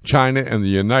that China and the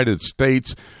United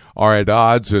States are at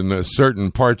odds in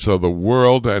certain parts of the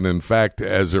world, and in fact,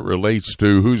 as it relates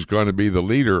to who's going to be the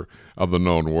leader of the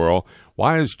known world.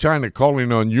 Why is China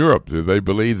calling on Europe? Do they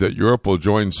believe that Europe will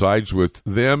join sides with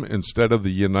them instead of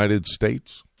the United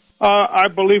States? I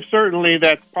believe certainly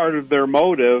that's part of their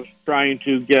motive, trying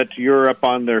to get Europe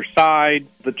on their side.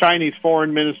 The Chinese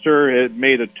foreign minister had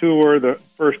made a tour. The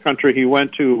first country he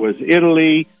went to was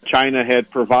Italy. China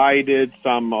had provided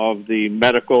some of the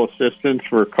medical assistance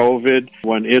for COVID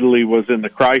when Italy was in the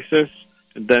crisis.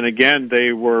 And then again,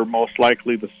 they were most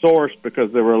likely the source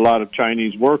because there were a lot of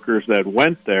Chinese workers that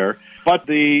went there. But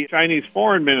the Chinese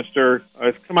foreign minister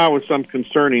has come out with some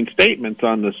concerning statements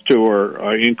on this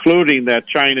tour, including that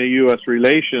China-U.S.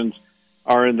 relations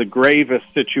are in the gravest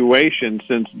situation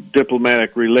since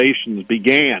diplomatic relations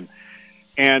began,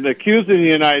 and accusing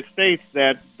the United States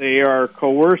that they are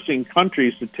coercing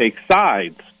countries to take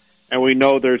sides. And we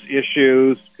know there's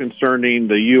issues concerning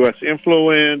the U.S.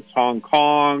 influence, Hong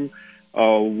Kong,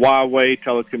 Huawei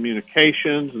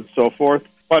telecommunications, and so forth.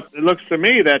 But it looks to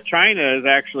me that China is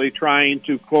actually trying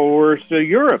to coerce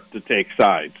Europe to take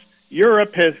sides.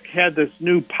 Europe has had this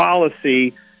new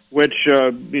policy, which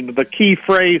the key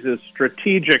phrase is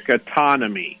strategic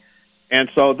autonomy. And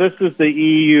so this is the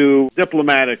EU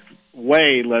diplomatic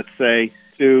way, let's say,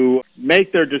 to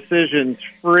make their decisions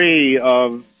free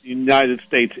of United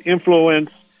States influence.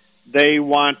 They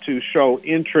want to show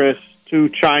interest to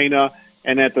China,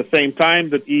 and at the same time,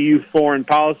 the EU foreign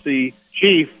policy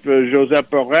chief, Josep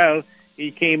Borrell,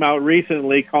 he came out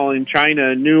recently calling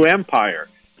China a new empire.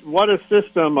 What a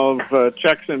system of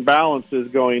checks and balances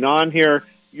going on here.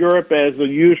 Europe, as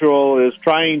usual, is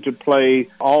trying to play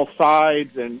all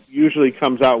sides and usually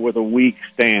comes out with a weak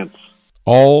stance.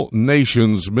 All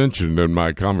nations mentioned in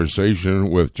my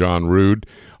conversation with John Rood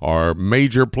are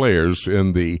major players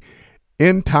in the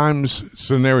end times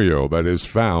scenario that is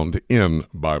found in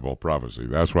Bible prophecy.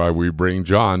 That's why we bring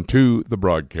John to the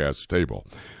broadcast table.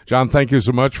 John, thank you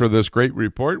so much for this great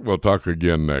report. We'll talk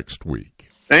again next week.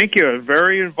 Thank you.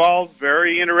 Very involved,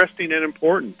 very interesting, and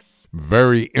important.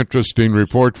 Very interesting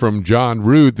report from John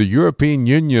Rood, the European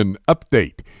Union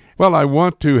update. Well, I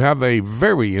want to have a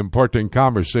very important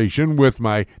conversation with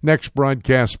my next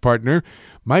broadcast partner.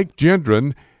 Mike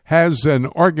Gendron has an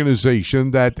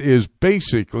organization that is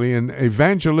basically an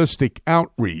evangelistic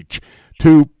outreach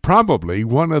to probably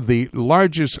one of the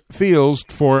largest fields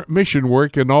for mission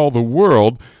work in all the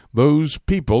world, those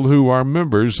people who are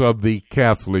members of the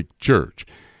Catholic Church.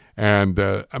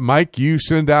 And, Mike, you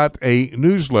send out a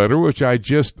newsletter, which I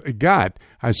just got.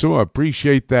 I so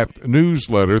appreciate that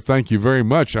newsletter. Thank you very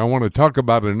much. I want to talk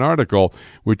about an article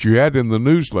which you had in the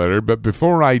newsletter. But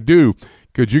before I do,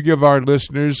 could you give our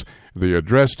listeners the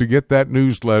address to get that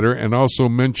newsletter and also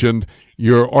mention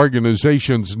your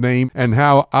organization's name and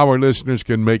how our listeners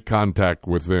can make contact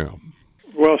with them?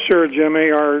 Well, sure,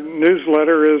 Jimmy. Our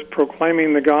newsletter is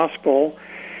Proclaiming the Gospel.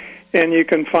 And you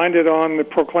can find it on the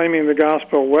Proclaiming the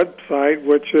Gospel website,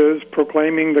 which is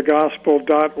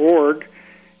proclaimingthegospel.org.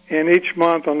 And each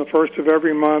month, on the first of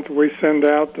every month, we send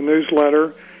out the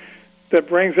newsletter that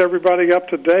brings everybody up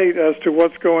to date as to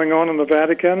what's going on in the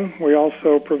Vatican. We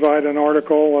also provide an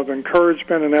article of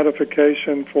encouragement and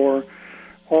edification for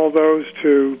all those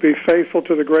to be faithful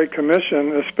to the Great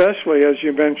Commission, especially, as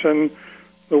you mentioned,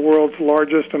 the world's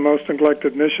largest and most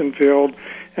neglected mission field,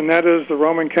 and that is the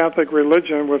Roman Catholic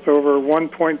religion, with over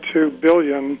 1.2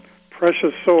 billion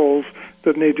precious souls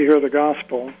that need to hear the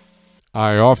gospel.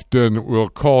 I often will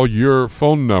call your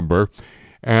phone number,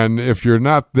 and if you're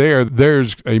not there,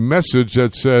 there's a message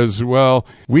that says, well,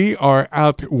 we are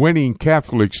out winning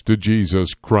Catholics to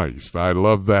Jesus Christ. I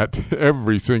love that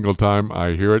every single time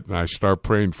I hear it, and I start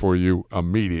praying for you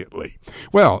immediately.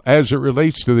 Well, as it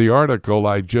relates to the article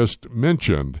I just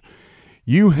mentioned,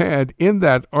 you had in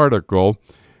that article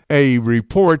a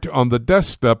report on the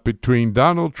dust-up between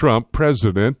Donald Trump,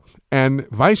 president, and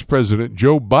Vice President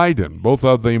Joe Biden, both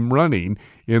of them running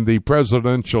in the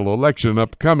presidential election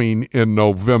upcoming in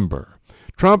November.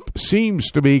 Trump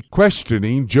seems to be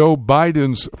questioning Joe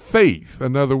Biden's faith.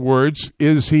 In other words,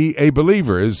 is he a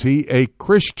believer? Is he a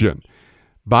Christian?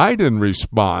 Biden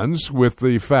responds with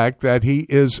the fact that he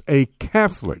is a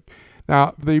Catholic.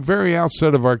 Now, the very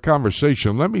outset of our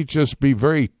conversation, let me just be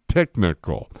very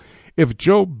technical. If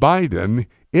Joe Biden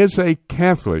is a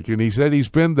Catholic, and he said he's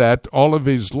been that all of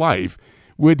his life,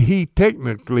 would he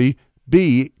technically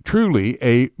be truly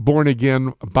a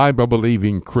born-again,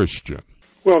 Bible-believing Christian?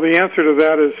 Well, the answer to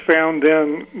that is found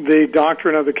in the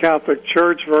doctrine of the Catholic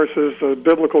Church versus the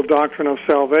biblical doctrine of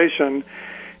salvation.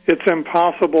 It's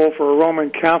impossible for a Roman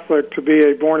Catholic to be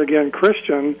a born-again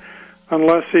Christian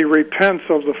unless he repents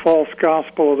of the false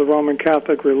gospel of the Roman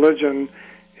Catholic religion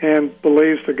and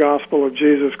believes the gospel of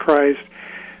Jesus Christ.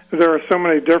 There are so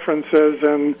many differences,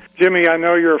 and Jimmy, I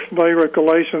know you're familiar with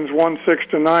Galatians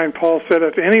 1:6-9. Paul said,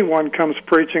 if anyone comes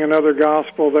preaching another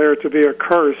gospel, they are to be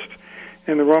accursed.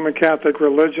 And the Roman Catholic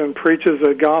religion preaches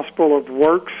a gospel of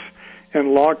works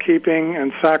and law-keeping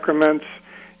and sacraments,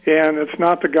 and it's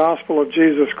not the gospel of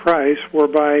Jesus Christ,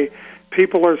 whereby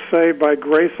people are saved by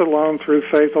grace alone, through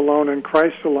faith alone, in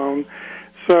Christ alone.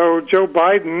 So Joe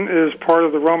Biden is part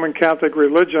of the Roman Catholic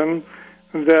religion.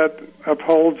 that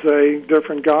upholds a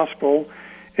different gospel.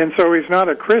 And so he's not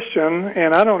a Christian,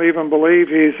 and I don't even believe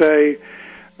he's a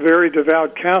very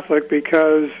devout Catholic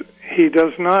because he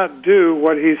does not do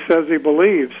what he says he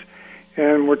believes.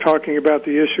 And we're talking about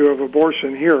the issue of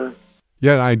abortion here.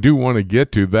 Yeah, I do want to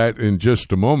get to that in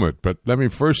just a moment, but let me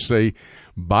first say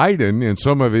Biden, in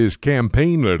some of his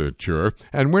campaign literature,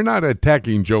 and we're not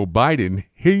attacking Joe Biden,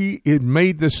 he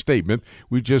made this statement.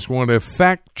 We just want to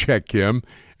fact-check him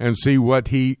and see what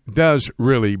he does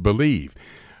really believe.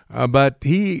 But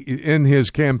he, in his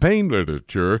campaign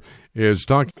literature, is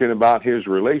talking about his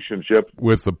relationship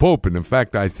with the Pope. And in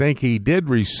fact, I think he did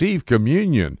receive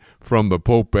communion from the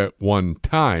Pope at one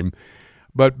time.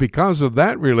 But because of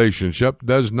that relationship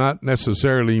does not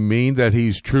necessarily mean that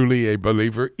he's truly a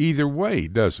believer either way,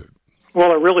 does it?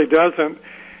 Well, it really doesn't.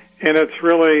 And it's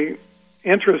really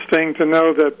interesting to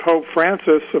know that Pope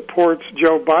Francis supports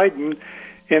Joe Biden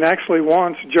and actually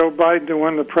wants Joe Biden to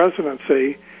win the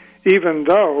presidency, even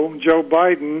though Joe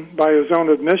Biden, by his own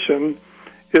admission,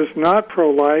 is not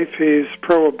pro-life, he's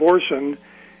pro-abortion.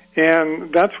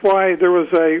 And that's why there was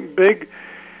a big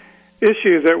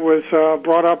issue that was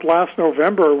brought up last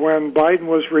November when Biden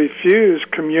was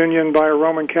refused communion by a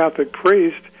Roman Catholic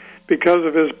priest because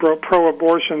of his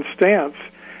pro-abortion stance.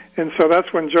 And so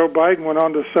that's when Joe Biden went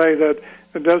on to say that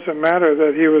it doesn't matter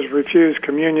that he was refused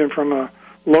communion from a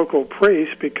local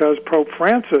priest because Pope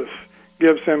Francis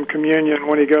gives him communion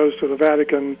when he goes to the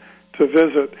Vatican to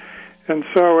visit. And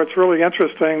so it's really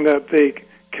interesting that the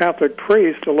Catholic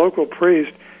priest, the local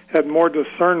priest, had more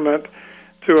discernment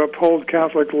to uphold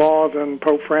Catholic law than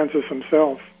Pope Francis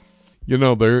himself. You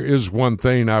know, there is one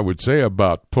thing I would say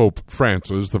about Pope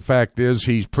Francis. The fact is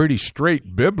he's pretty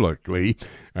straight biblically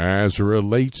as it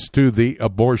relates to the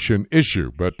abortion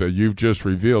issue. But you've just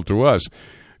revealed to us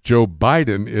Joe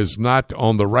Biden is not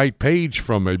on the right page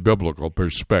from a biblical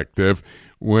perspective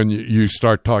when you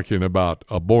start talking about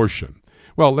abortion.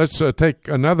 Well, let's take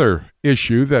another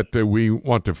issue that we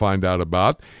want to find out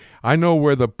about. I know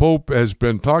where the Pope has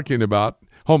been talking about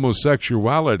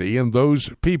homosexuality, and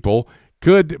those people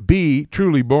could be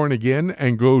truly born again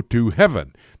and go to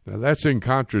heaven. Now, that's in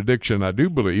contradiction, I do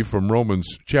believe, from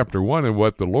Romans chapter 1 and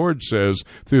what the Lord says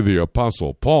through the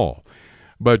Apostle Paul.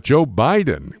 But Joe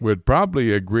Biden would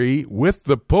probably agree with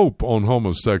the Pope on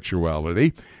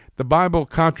homosexuality. The Bible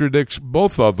contradicts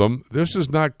both of them. This is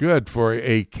not good for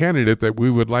a candidate that we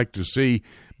would like to see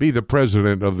be the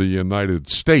President of the United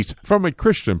States from a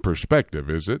Christian perspective,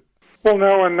 is it? Well,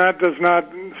 no, and that does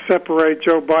not separate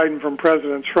Joe Biden from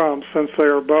President Trump, since they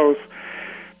are both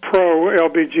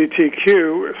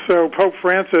pro-LGBTQ. So Pope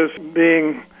Francis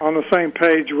being on the same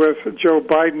page with Joe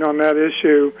Biden on that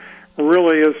issue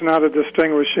really is not a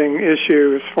distinguishing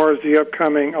issue as far as the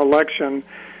upcoming election.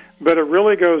 But it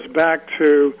really goes back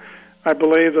to, I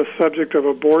believe, the subject of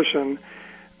abortion,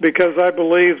 because I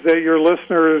believe that your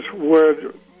listeners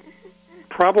would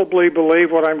probably believe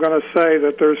what I'm going to say,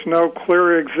 that there's no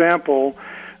clearer example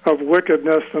of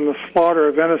wickedness than the slaughter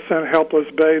of innocent, helpless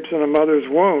babes in a mother's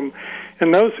womb.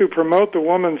 And those who promote the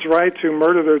woman's right to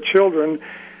murder their children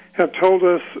have told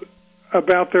us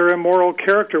about their immoral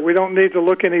character. We don't need to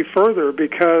look any further,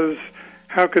 because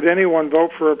how could anyone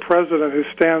vote for a president who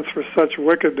stands for such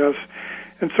wickedness?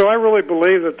 And so I really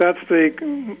believe that that's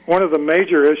one of the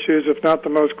major issues, if not the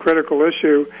most critical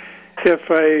issue. If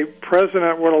a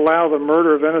president would allow the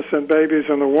murder of innocent babies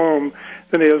in the womb,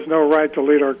 then he has no right to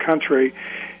lead our country.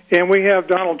 And we have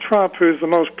Donald Trump, who's the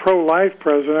most pro-life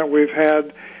president we've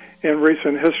had in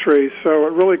recent history. So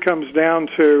it really comes down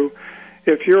to,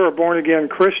 if you're a born-again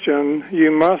Christian,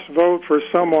 you must vote for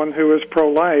someone who is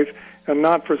pro-life and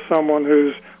not for someone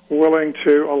who's willing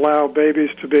to allow babies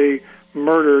to be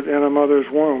murdered in a mother's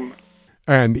womb.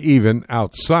 And even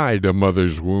outside a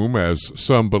mother's womb, as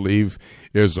some believe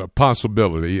is a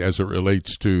possibility as it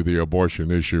relates to the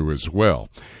abortion issue as well.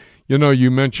 You know, you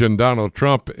mentioned Donald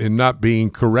Trump in not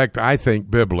being correct, I think,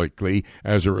 biblically,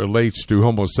 as it relates to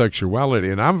homosexuality,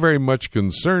 and I'm very much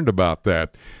concerned about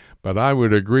that. But I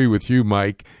would agree with you,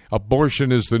 Mike.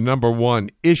 Abortion is the number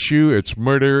one issue. It's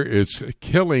murder. It's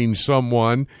killing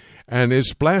someone. And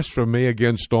it's blasphemy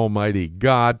against Almighty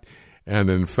God. And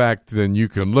in fact, then you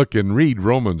can look and read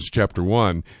Romans chapter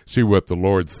 1, see what the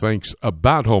Lord thinks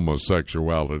about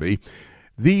homosexuality.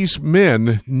 These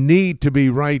men need to be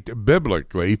right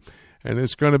biblically, and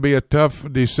it's going to be a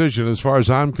tough decision as far as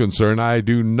I'm concerned. I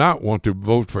do not want to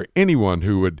vote for anyone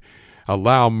who would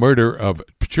allow murder of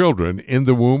children in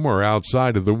the womb or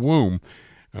outside of the womb.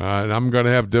 And I'm going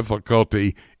to have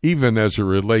difficulty even as it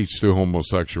relates to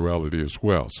homosexuality as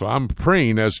well. So I'm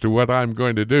praying as to what I'm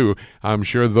going to do. I'm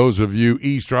sure those of you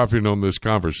eavesdropping on this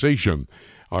conversation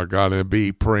are going to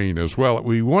be praying as well.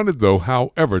 We wanted, though,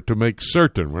 however, to make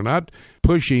certain we're not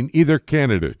pushing either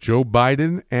candidate, Joe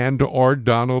Biden and or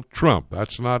Donald Trump.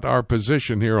 That's not our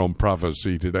position here on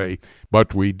Prophecy Today,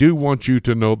 but we do want you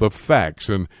to know the facts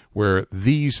and where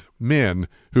these men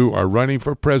who are running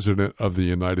for president of the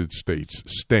United States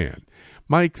stand.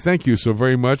 Mike, thank you so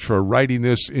very much for writing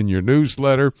this in your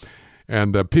newsletter.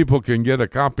 And people can get a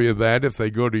copy of that if they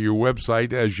go to your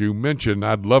website. As you mentioned,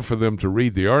 I'd love for them to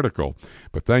read the article.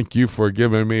 But thank you for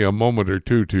giving me a moment or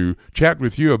two to chat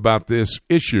with you about this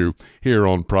issue here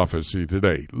on Prophecy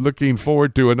Today. Looking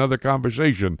forward to another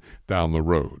conversation down the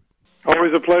road.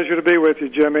 Always a pleasure to be with you,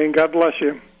 Jimmy, and God bless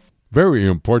you. Very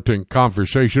important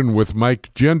conversation with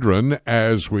Mike Gendron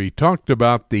as we talked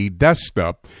about the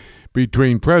dust-up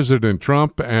between President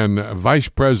Trump and Vice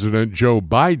President Joe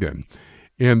Biden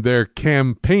in their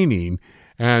campaigning,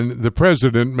 and the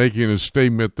president making a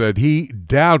statement that he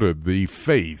doubted the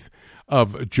faith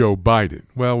of Joe Biden.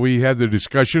 Well, we had the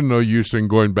discussion, no use in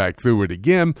going back through it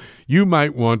again. You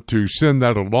might want to send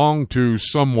that along to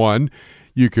someone.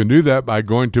 You can do that by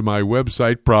going to my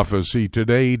website,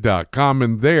 prophecytoday.com,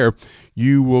 and there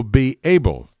you will be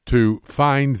able to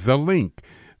find the link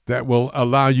that will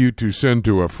allow you to send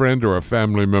to a friend or a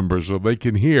family member so they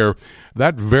can hear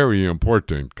that very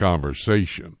important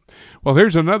conversation. Well,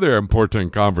 here's another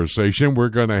important conversation we're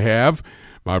going to have.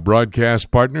 My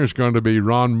broadcast partner is going to be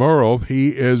Ron Morrow. He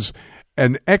is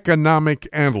an economic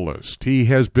analyst. He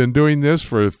has been doing this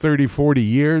for 30, 40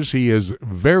 years. He is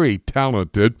very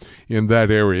talented in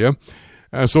that area.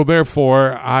 So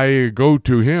therefore, I go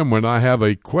to him when I have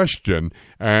a question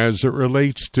as it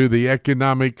relates to the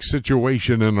economic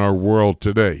situation in our world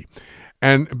today.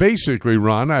 And basically,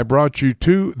 Ron, I brought you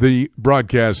to the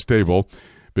broadcast table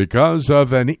because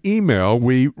of an email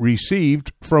we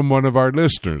received from one of our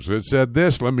listeners. It said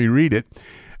this, let me read it.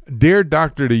 Dear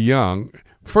Dr. DeYoung,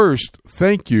 first,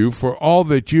 thank you for all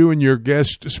that you and your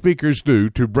guest speakers do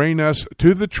to bring us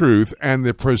to the truth and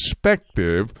the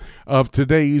perspective of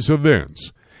today's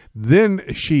events. Then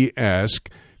she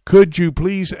asked, could you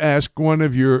please ask one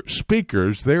of your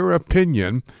speakers their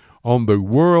opinion on the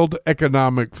World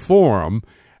Economic Forum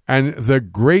and the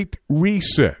Great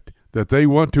Reset that they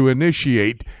want to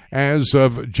initiate as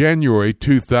of January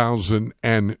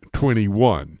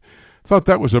 2021. Thought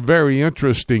that was a very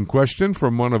interesting question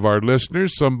from one of our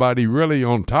listeners, somebody really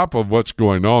on top of what's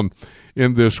going on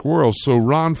in this world. So,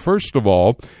 Ron, first of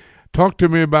all, talk to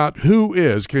me about can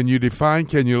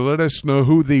you let us know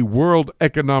who the World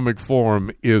Economic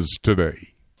Forum is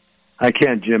today? I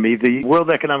can, Jimmy. The World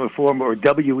Economic Forum, or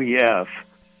WEF,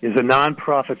 is a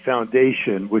nonprofit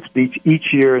foundation which meets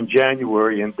each year in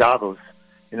January in Davos,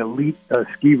 an elite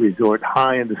ski resort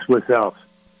high in the Swiss Alps.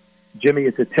 Jimmy,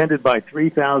 it's attended by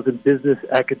 3,000 business,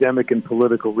 academic, and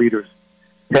political leaders.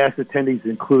 Past attendees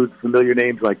include familiar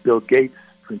names like Bill Gates,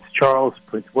 Prince Charles,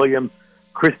 Prince William,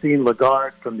 Christine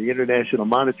Lagarde from the International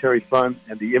Monetary Fund,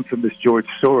 and the infamous George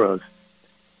Soros.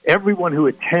 Everyone who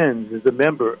attends is a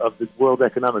member of the World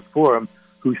Economic Forum,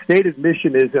 whose stated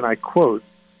mission is, and I quote,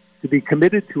 to be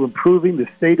committed to improving the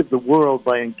state of the world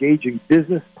by engaging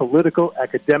business, political,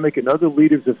 academic, and other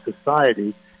leaders of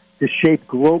society to shape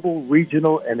global,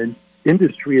 regional, and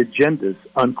industry agendas,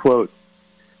 unquote.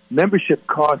 Membership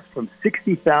costs from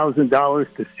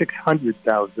 $60,000 to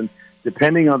 $600,000,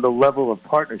 depending on the level of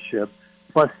partnership,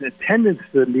 plus attendance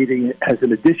to the meeting has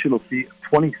an additional fee of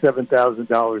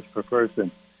 $27,000 per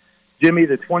person. Jimmy,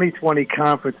 the 2020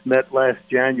 conference met last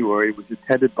January, was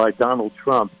attended by Donald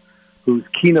Trump, whose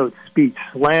keynote speech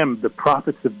slammed the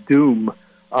prophets of doom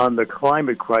on the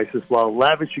climate crisis while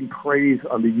lavishing praise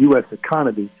on the U.S.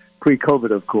 economy,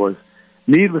 pre-COVID, of course.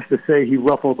 Needless to say, he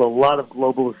ruffled a lot of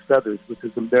globalist feathers with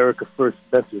his America First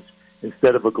message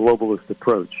instead of a globalist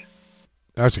approach.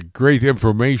 That's great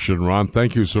information, Ron.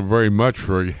 Thank you so very much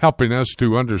for helping us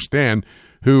to understand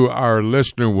who our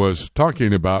listener was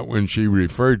talking about when she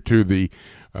referred to the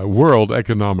World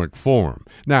Economic Forum.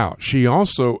 Now, she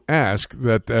also asked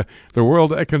that the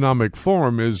World Economic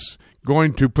Forum is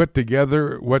going to put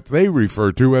together what they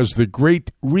refer to as the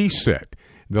Great Reset.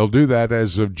 They'll do that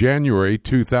as of January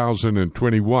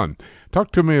 2021.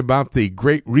 Talk to me about the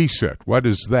Great Reset. What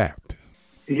is that?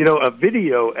 You know, a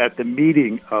video at the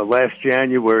meeting last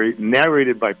January,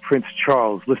 narrated by Prince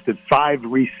Charles, listed 5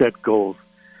 reset goals.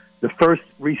 The first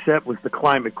reset was the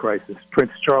climate crisis.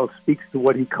 Prince Charles speaks to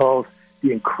what he calls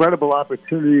the incredible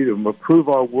opportunity to improve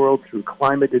our world through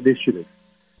climate initiatives.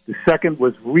 The second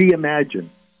was reimagine,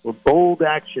 or bold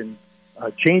action,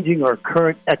 changing our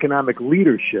current economic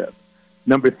leadership.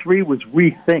 Number 3 was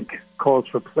rethink, calls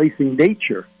for placing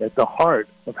nature at the heart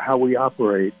of how we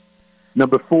operate.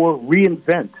 Number 4,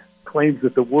 reinvent, claims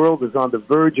that the world is on the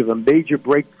verge of a major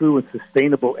breakthrough in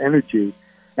sustainable energy.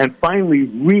 And finally,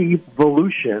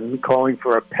 Revolution, calling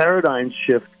for a paradigm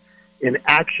shift in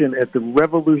action at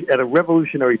a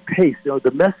revolutionary pace.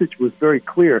 The message was very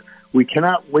clear. We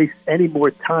cannot waste any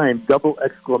more time, double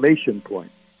exclamation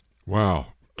point. Wow.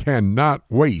 Cannot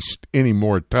waste any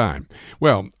more time.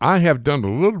 Well, I have done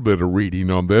a little bit of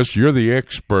reading on this. You're the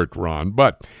expert, Ron,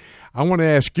 but I want to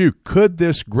ask you, could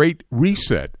this great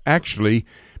reset actually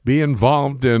be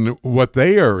involved in what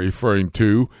they are referring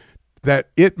to, that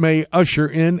it may usher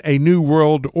in a new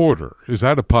world order? Is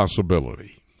that a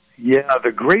possibility? Yeah,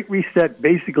 the Great Reset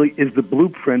basically is the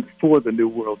blueprint for the New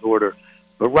World Order.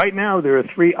 But right now, there are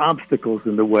three obstacles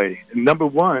in the way. Number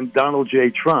one, Donald J.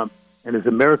 Trump and his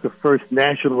America First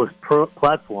nationalist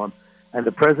platform, and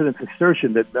the president's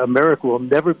assertion that America will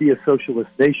never be a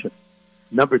socialist nation.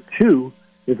 Number two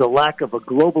is a lack of a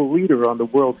global leader on the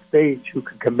world stage who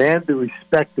can command the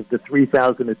respect of the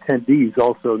 3,000 attendees,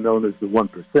 also known as the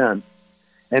 1%.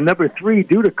 And number three,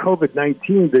 due to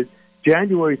COVID-19, the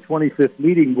January 25th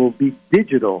meeting will be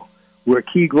digital, where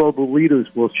key global leaders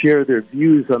will share their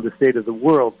views on the state of the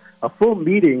world. A full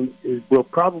meeting will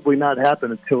probably not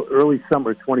happen until early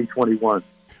summer 2021.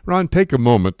 Ron, take a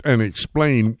moment and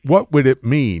explain what would it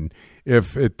mean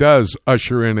if it does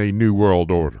usher in a new world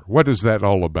order. What is that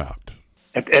all about?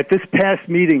 At this past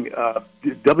meeting,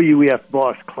 WEF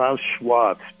boss Klaus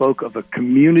Schwab spoke of a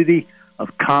community of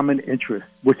common interest,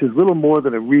 which is little more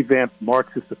than a revamped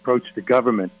Marxist approach to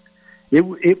government.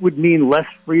 It would mean less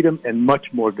freedom and much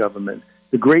more government.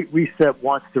 The Great Reset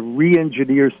wants to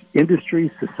re-engineer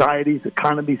industries, societies,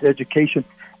 economies, education,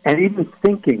 and even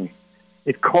thinking.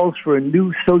 It calls for a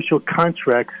new social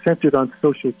contract centered on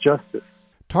social justice.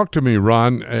 Talk to me,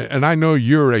 Ron, and I know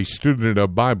you're a student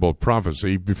of Bible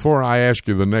prophecy. Before I ask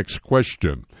you the next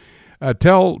question,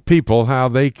 tell people how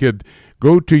they could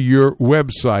go to your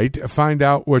website, find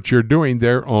out what you're doing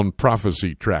there on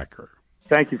Prophecy Tracker.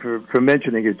 Thank you for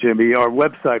mentioning it, Jimmy. Our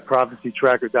website,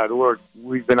 prophecytracker.org,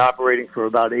 we've been operating for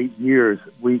about 8 years.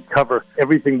 We cover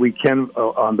everything we can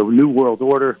on the New World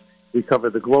Order. We cover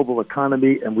the global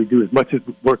economy, and we do as much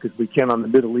work as we can on the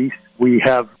Middle East. We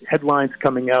have headlines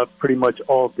coming out pretty much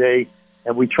all day,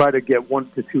 and we try to get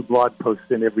 1 to 2 blog posts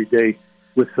in every day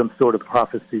with some sort of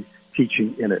prophecy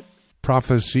teaching in it.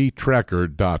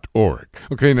 prophecytracker.org.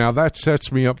 Okay, now that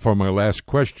sets me up for my last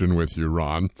question with you,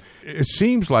 Ron. It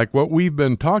seems like what we've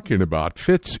been talking about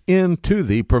fits into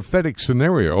the prophetic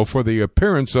scenario for the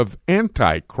appearance of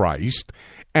Antichrist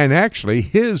and actually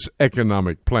his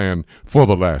economic plan for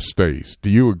the last days. Do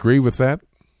you agree with that?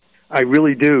 I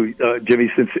really do,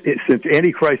 Jimmy. Since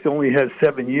Antichrist only has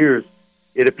 7 years,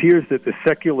 it appears that the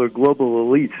secular global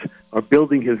elites are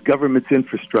building his government's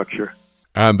infrastructure.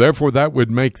 And therefore, that would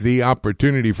make the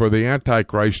opportunity for the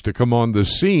Antichrist to come on the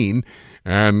scene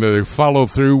and follow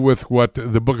through with what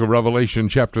the book of Revelation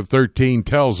chapter 13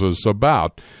 tells us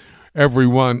about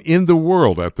everyone in the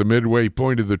world at the midway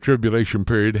point of the tribulation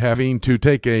period having to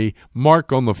take a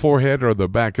mark on the forehead or the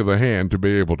back of the hand to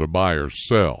be able to buy or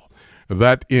sell.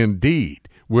 That indeed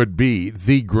would be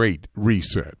the Great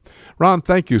Reset. Ron,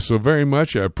 thank you so very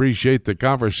much. I appreciate the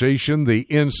conversation, the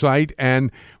insight,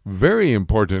 and very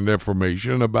important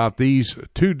information about these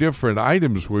two different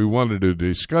items we wanted to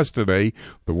discuss today,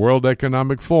 the World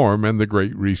Economic Forum and the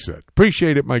Great Reset.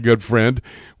 Appreciate it, my good friend.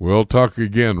 We'll talk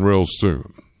again real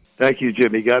soon. Thank you,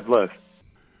 Jimmy. God bless.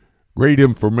 Great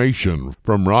information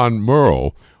from Ron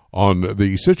Murrow on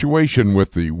the situation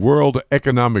with the World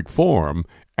Economic Forum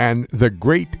and the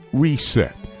Great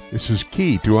Reset. This is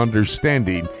key to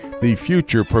understanding the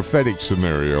future prophetic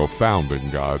scenario found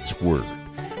in God's Word.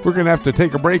 We're going to have to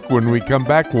take a break. When we come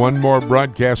back, one more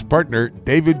broadcast partner,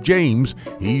 David James.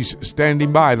 He's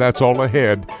standing by. That's all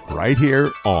ahead right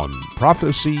here on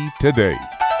Prophecy Today.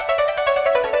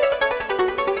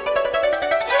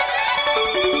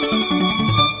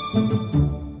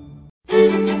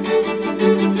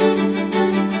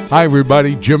 Hi,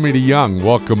 everybody. Jimmy DeYoung.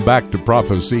 Welcome back to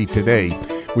Prophecy Today.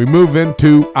 We move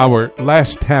into our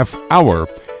last half hour.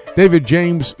 David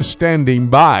James standing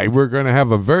by. We're going to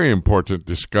have a very important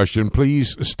discussion.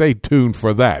 Please stay tuned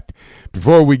for that.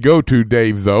 Before we go to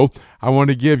Dave, though, I want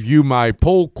to give you my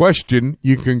poll question.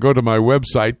 You can go to my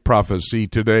website,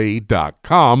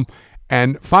 prophecytoday.com,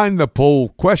 and find the poll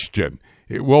question.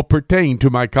 It will pertain to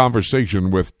my conversation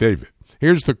with David.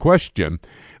 Here's the question.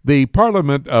 The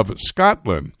Parliament of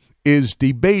Scotland is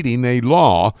debating a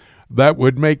law that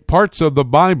would make parts of the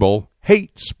Bible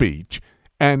hate speech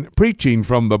and preaching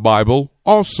from the Bible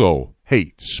also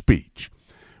hate speech.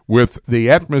 With the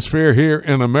atmosphere here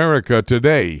in America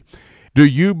today, do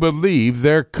you believe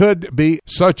there could be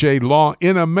such a law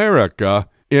in America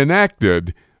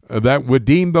enacted that would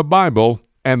deem the Bible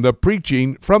and the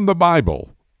preaching from the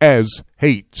Bible as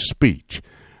hate speech?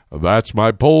 That's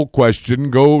my poll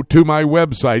question. Go to my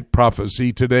website,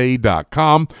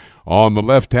 prophecytoday.com. On the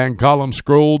left-hand column,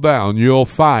 scroll down. You'll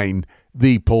find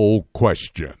the poll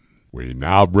question. We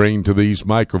now bring to these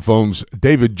microphones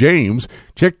David James.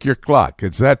 Check your clock.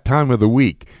 It's that time of the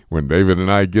week when David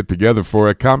and I get together for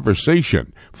a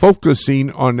conversation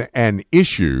focusing on an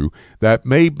issue that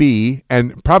may be,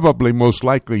 and probably most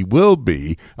likely will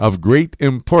be, of great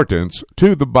importance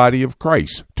to the body of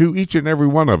Christ, to each and every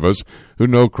one of us who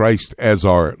know Christ as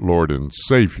our Lord and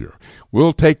Savior.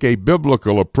 We'll take a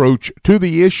biblical approach to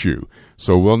the issue,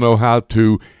 so we'll know how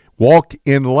to walk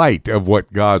in light of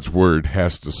what God's Word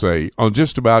has to say on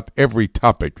just about every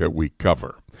topic that we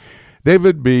cover.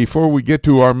 David, before we get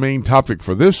to our main topic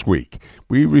for this week,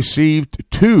 we received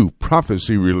 2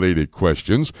 prophecy-related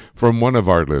questions from one of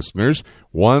our listeners,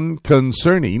 one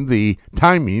concerning the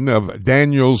timing of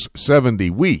Daniel's 70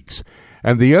 weeks,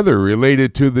 and the other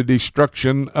related to the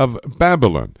destruction of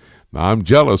Babylon. Now, I'm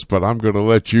jealous, but I'm going to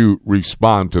let you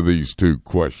respond to these 2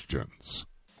 questions.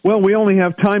 Well, we only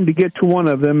have time to get to one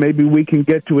of them. Maybe we can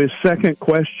get to his second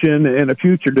question in a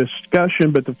future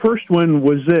discussion, but the first one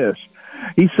was this.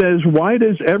 He says, why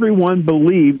does everyone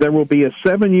believe there will be a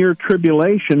 7-year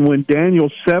tribulation when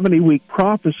Daniel's 70-week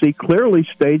prophecy clearly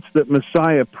states that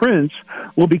Messiah Prince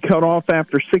will be cut off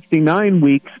after 69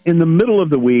 weeks in the middle of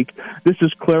the week? This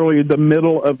is clearly the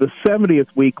middle of the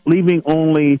 70th week, leaving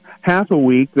only half a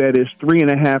week, that is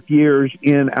 3.5 years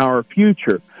in our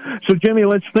future. So, Jimmy,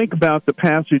 let's think about the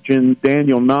passage in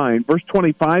Daniel 9. Verse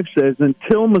 25 says,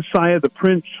 until Messiah the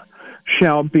Prince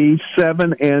shall be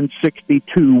 7 and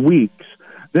 62 weeks.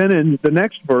 Then in the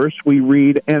next verse we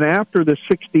read, and after the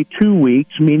 62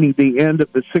 weeks, meaning the end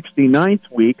of the 69th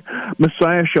week,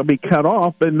 Messiah shall be cut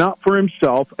off, but not for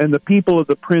himself, and the people of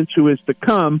the prince who is to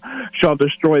come shall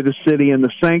destroy the city and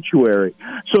the sanctuary.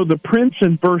 So the prince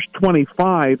in verse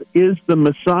 25 is the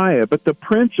Messiah, but the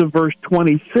prince of verse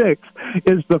 26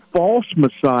 is the false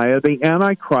Messiah, the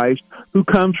Antichrist, who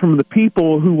comes from the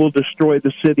people who will destroy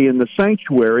the city and the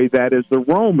sanctuary, that is the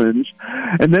Romans.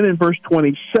 And then in verse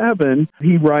 27,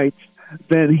 he writes,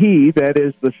 then he, that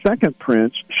is the second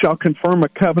prince, shall confirm a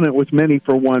covenant with many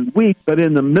for 1 week, but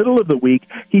in the middle of the week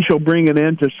he shall bring an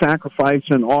end to sacrifice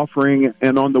and offering,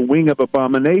 and on the wing of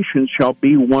abomination shall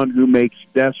be one who makes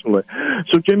desolate.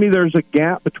 So, Jimmy, there's a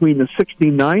gap between the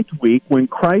 69th week, when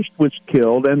Christ was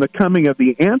killed, and the coming of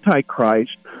the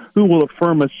Antichrist, who will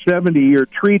affirm a 70-year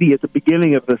treaty at the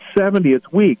beginning of the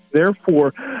 70th week.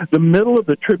 Therefore, the middle of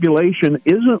the tribulation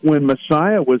isn't when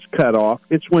Messiah was cut off.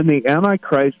 It's when the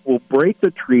Antichrist will break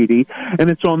the treaty,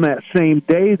 and it's on that same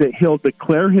day that he'll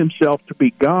declare himself to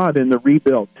be God in the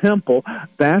rebuilt temple.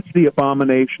 That's the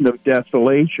abomination of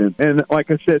desolation. And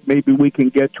like I said, maybe we can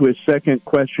get to his second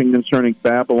question concerning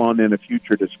Babylon in a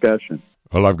future discussion.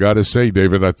 Well, I've got to say,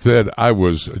 David, I said I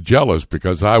was jealous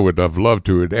because I would have loved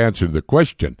to have answered the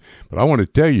question. But I want to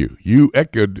tell you, you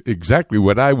echoed exactly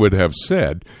what I would have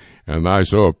said, and I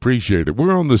so appreciate it.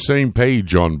 We're on the same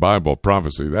page on Bible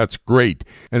prophecy. That's great.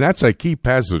 And that's a key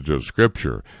passage of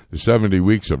Scripture, the 70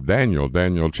 weeks of Daniel,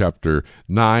 Daniel chapter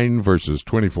 9, verses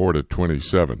 24 to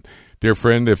 27. Dear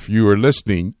friend, if you are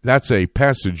listening, that's a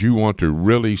passage you want to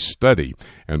really study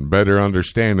and better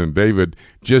understand, and David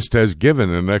just has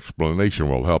given an explanation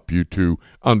will help you to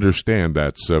understand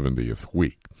that 70th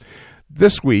week.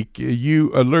 This week,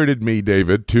 you alerted me,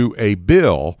 David, to a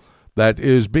bill that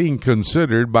is being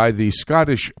considered by the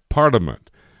Scottish Parliament,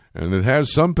 and it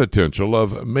has some potential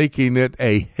of making it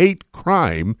a hate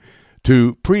crime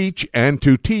to preach and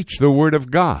to teach the Word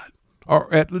of God,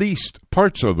 or at least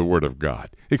parts of the Word of God.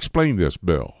 Explain this,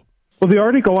 Bill. Well, the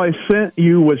article I sent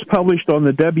you was published on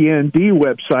the WND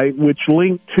website, which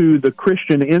linked to the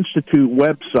Christian Institute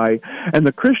website. And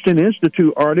the Christian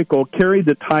Institute article carried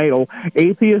the title,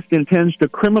 Atheist Intends to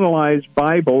Criminalize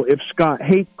Bible If Scott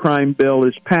Hate Crime Bill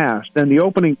is Passed. And the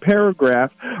opening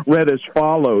paragraph read as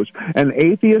follows. An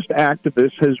atheist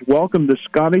activist has welcomed the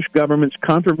Scottish government's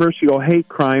controversial hate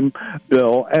crime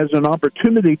bill as an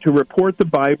opportunity to report the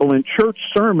Bible in church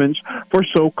sermons for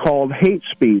so-called hate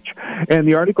speech. And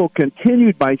the article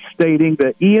continued by stating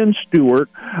that Ian Stewart,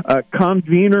 a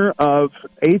convener of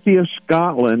Atheist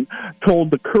Scotland,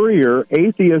 told the Courier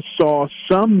atheists saw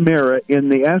some merit in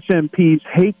the SNP's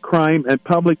hate crime and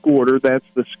public order, that's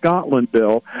the Scotland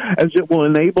bill, as it will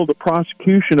enable the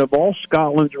prosecution of all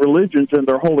Scotland's religions and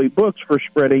their holy books for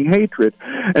spreading hatred.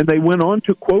 And they went on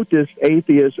to quote this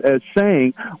atheist as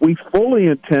saying, we fully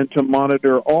intend to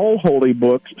monitor all holy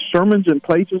books, sermons and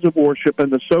places of worship, and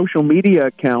the social media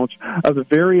accounts of the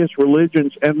various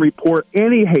religions and report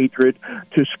any hatred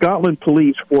to Scotland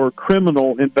Police for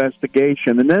criminal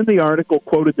investigation. And then the article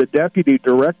quoted the Deputy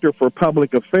Director for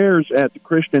Public Affairs at the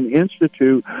Christian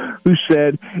Institute, who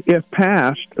said, if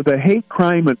passed, the Hate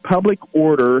Crime and Public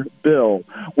Order bill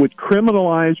would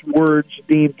criminalize words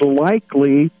deemed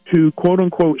likely to,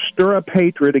 quote-unquote, stir up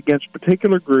hatred against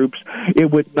particular groups.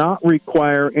 It would not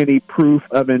require any proof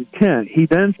of intent. He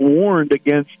then warned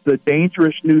against the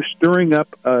dangerous new stirring up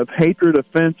of hatred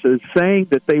offenses, saying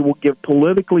that they will give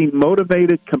politically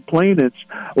motivated complainants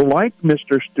like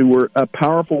Mr. Stewart a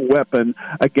powerful weapon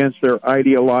against their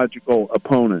ideological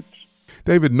opponents.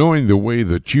 David, knowing the way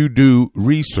that you do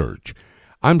research,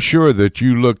 I'm sure that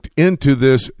you looked into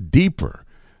this deeper,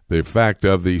 the fact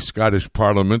of the Scottish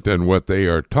Parliament and what they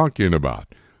are talking about.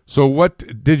 So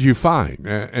what did you find,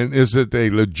 and is it a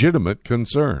legitimate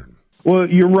concern? Well,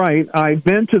 you're right. I've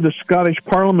been to the Scottish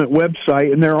Parliament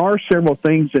website, and there are several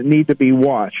things that need to be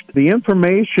watched. The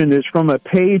information is from a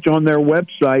page on their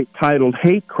website titled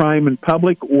Hate Crime and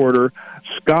Public Order,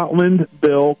 Scotland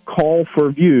Bill Call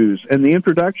for Views, and the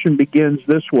introduction begins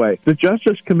this way. The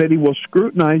Justice Committee will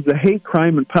scrutinize the Hate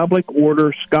Crime and Public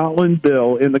Order Scotland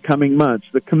Bill in the coming months.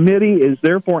 The committee is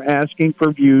therefore asking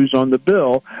for views on the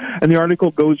bill, and the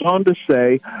article goes on to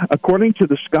say, according to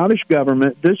the Scottish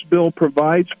government, this bill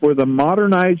provides for the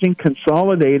modernizing,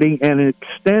 consolidating, and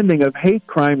extending of hate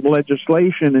crime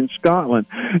legislation in Scotland.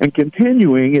 And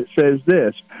continuing, it says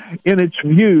this, in its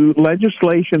view,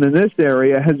 legislation in this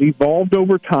area has evolved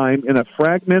over time in a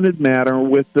fragmented manner,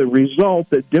 with the result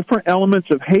that different elements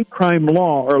of hate crime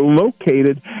law are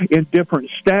located in different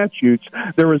statutes.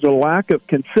 There is a lack of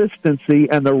consistency,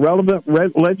 and the relevant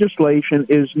legislation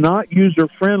is not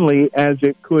user-friendly as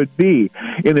it could be.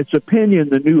 In its opinion,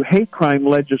 the new hate crime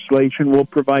legislation will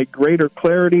provide greater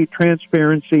clarity,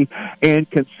 transparency, and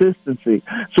consistency.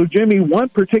 So, Jimmy, one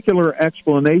particular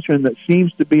explanation that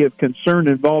seems to be of concern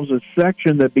involves a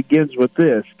section that begins with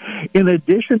this. In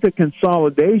addition to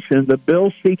consolidation, the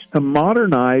bill seeks to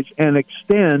modernize and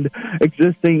extend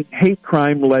existing hate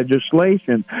crime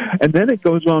legislation. And then it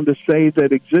goes on to say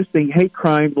that existing hate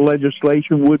crime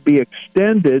legislation would be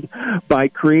extended by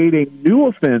creating new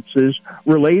offenses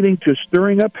relating to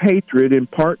stirring up hatred in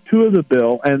Part 2 of the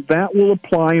bill, and that will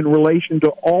apply in relation to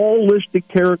all listed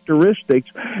characteristics,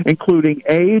 including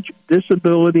age,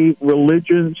 disability,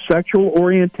 religion, sexual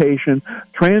orientation,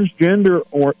 transgender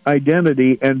or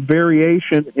identity, and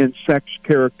variation in sex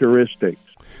characteristics.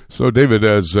 So, David,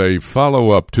 as a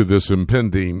follow-up to this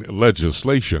impending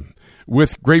legislation,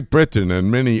 with Great Britain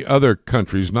and many other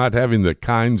countries not having the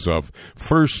kinds of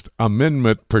First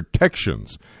Amendment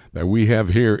protections that we have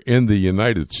here in the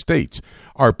United States,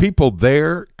 are people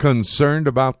there concerned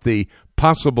about the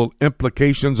possible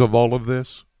implications of all of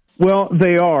this? Well,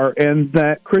 they are, and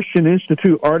that Christian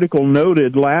Institute article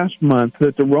noted last month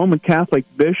that the Roman Catholic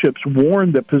bishops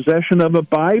warned that possession of a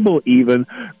Bible even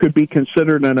could be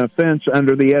considered an offense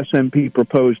under the SNP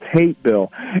proposed hate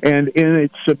bill. And in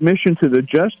its submission to the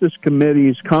Justice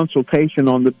Committee's consultation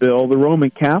on the bill, the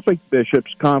Roman Catholic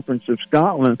Bishops' Conference of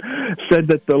Scotland said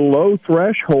that the low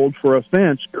threshold for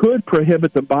offense could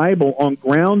prohibit the Bible on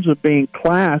grounds of being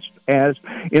classed as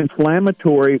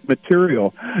inflammatory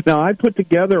material. Now, I put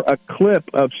together a clip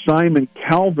of Simon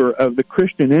Calver of the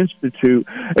Christian Institute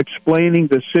explaining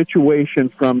the situation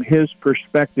from his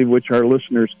perspective, which our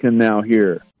listeners can now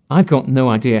hear. I've got no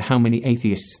idea how many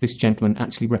atheists this gentleman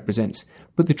actually represents,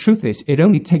 but the truth is, it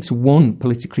only takes one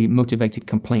politically motivated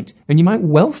complaint, and you might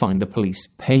well find the police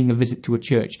paying a visit to a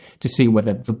church to see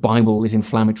whether the Bible is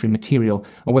inflammatory material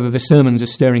or whether the sermons are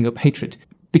stirring up hatred.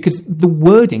 Because the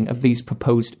wording of these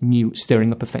proposed new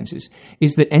stirring up offences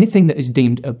is that anything that is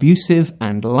deemed abusive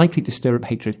and likely to stir up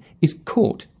hatred is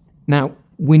caught. Now,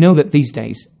 we know that these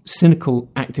days, cynical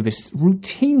activists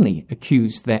routinely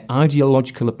accuse their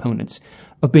ideological opponents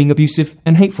of being abusive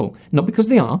and hateful, not because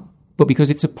they are, but because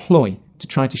it's a ploy to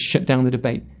try to shut down the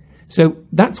debate. So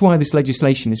that's why this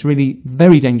legislation is really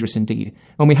very dangerous indeed,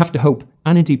 and we have to hope,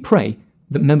 and indeed pray,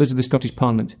 that members of the Scottish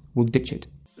Parliament will ditch it.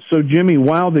 So, Jimmy,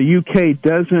 while the UK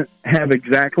doesn't have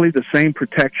exactly the same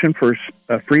protection for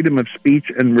freedom of speech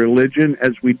and religion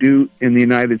as we do in the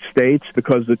United States,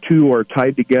 because the two are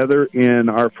tied together in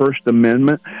our First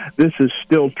Amendment, this is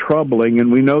still troubling.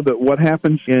 And we know that what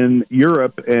happens in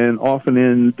Europe and often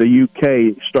in the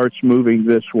UK starts moving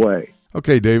this way.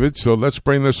 Okay, David, so let's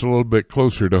bring this a little bit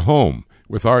closer to home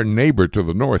with our neighbor to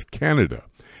the north, Canada.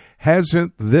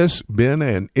 Hasn't this been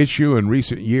an issue in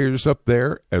recent years up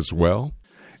there as well?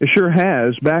 It sure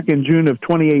has. Back in June of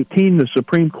 2018, the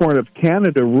Supreme Court of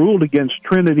Canada ruled against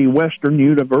Trinity Western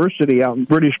University out in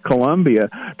British Columbia.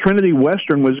 Trinity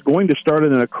Western was going to start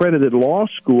an accredited law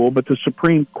school, but the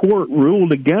Supreme Court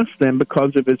ruled against them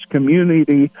because of its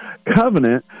community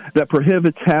covenant that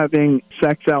prohibits having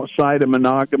sex outside a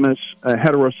monogamous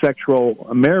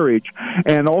heterosexual marriage,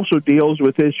 and also deals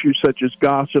with issues such as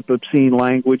gossip, obscene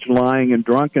language, lying, and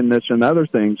drunkenness, and other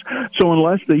things. So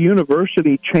unless the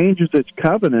university changes its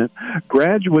covenant,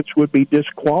 graduates would be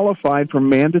disqualified from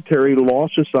mandatory law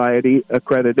society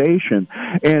accreditation.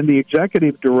 And the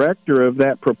executive director of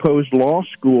that proposed law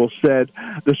school said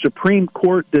the Supreme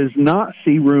Court does not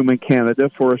see room in Canada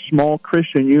for a small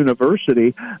Christian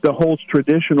university that holds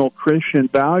traditional Christian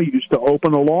values to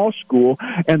open a law school,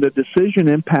 and the decision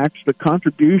impacts the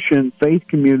contribution faith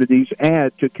communities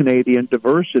add to Canadian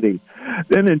diversity.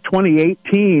 Then in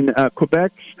 2018,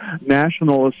 Quebec's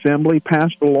National Assembly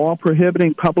passed a law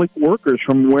prohibiting public workers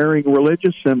from wearing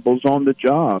religious symbols on the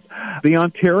job. The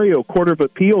Ontario Court of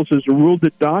Appeals has ruled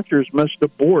that doctors must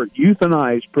abort,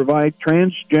 euthanize, provide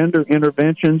transgender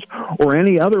interventions, or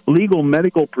any other legal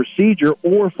medical procedure,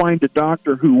 or find a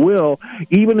doctor who will,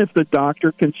 even if the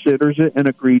doctor considers it an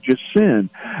egregious sin.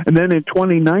 And then in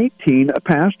 2019, a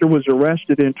pastor was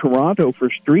arrested in Toronto for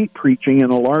street preaching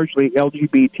in a largely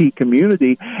LGBT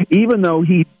community, even though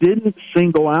he didn't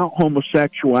single out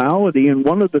homosexuality. And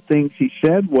one of the things he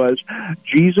said was,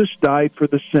 Jesus died for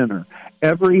the sinner.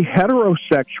 Every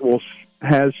heterosexual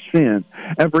has sin.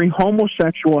 Every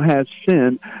homosexual has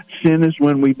sin. Sin is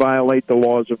when we violate the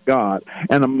laws of God.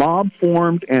 And a mob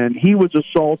formed, and he was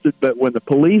assaulted, but when the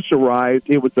police arrived,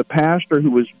 it was the pastor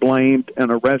who was blamed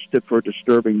and arrested for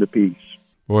disturbing the peace.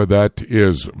 Boy, that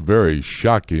is very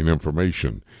shocking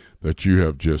information that you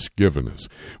have just given us.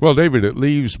 Well, David, it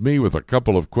leaves me with a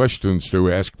couple of questions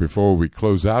to ask before we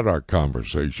close out our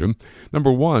conversation.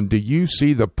 Number one, do you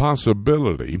see the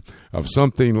possibility of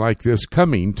something like this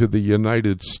coming to the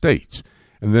United States?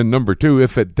 And then number two,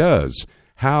 if it does,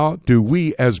 how do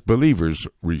we as believers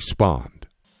respond?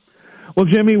 Well,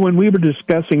 Jimmy, when we were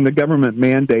discussing the government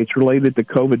mandates related to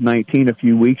COVID-19 a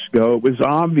few weeks ago, it was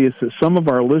obvious that some of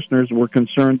our listeners were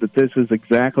concerned that this is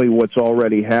exactly what's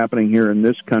already happening here in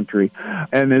this country.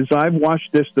 And as I've watched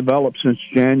this develop since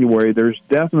January, there's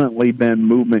definitely been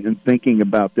movement in thinking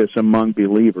about this among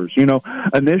believers. You know,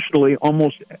 initially,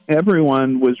 almost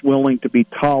everyone was willing to be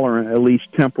tolerant, at least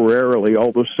temporarily,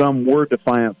 although some were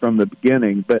defiant from the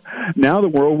beginning. But now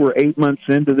that we're over 8 months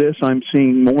into this, I'm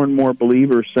seeing more and more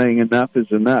believers saying enough is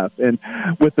enough. And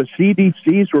with the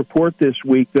CDC's report this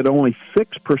week that only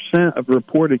 6% of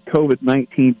reported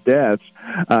COVID-19 deaths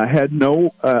had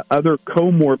no other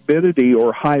comorbidity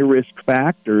or high-risk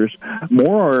factors,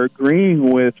 more are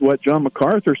agreeing with what John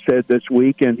MacArthur said this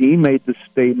week, and he made the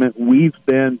statement, "We've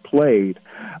been played."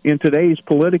 In today's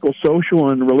political, social,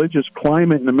 and religious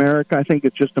climate in America, I think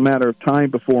it's just a matter of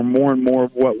time before more and more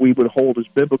of what we would hold as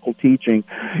biblical teaching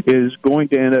is going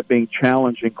to end up being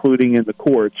challenged, including in the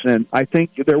courts. And I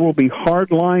think there will be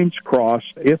hard lines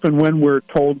crossed if and when we're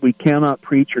told we cannot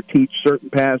preach or teach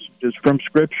certain passages from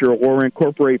Scripture or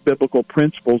incorporate biblical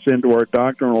principles into our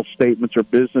doctrinal statements or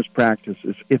business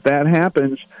practices. If that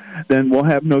happens, then we'll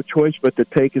have no choice but to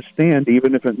take a stand,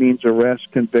 even if it means arrest,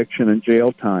 conviction, and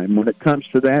jail time. When it comes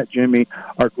to that, Jimmy,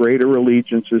 our greater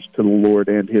allegiance is to the Lord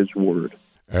and His Word.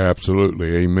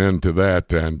 Absolutely. Amen to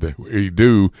that. And we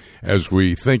do, as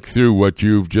we think through what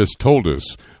you've just told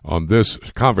us on this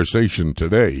conversation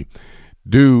today,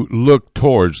 do look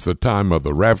towards the time of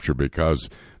the rapture, because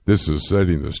this is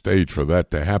setting the stage for that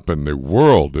to happen. The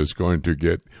world is going to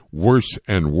get worse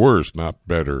and worse, not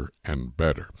better and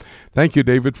better. Thank you,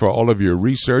 David, for all of your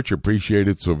research. Appreciate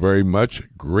it so very much.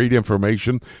 Great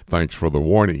information. Thanks for the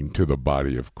warning to the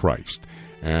body of Christ.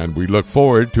 And we look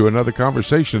forward to another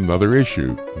conversation, another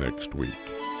issue next week.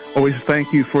 Always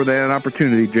thank you for that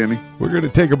opportunity, Jimmy. We're going to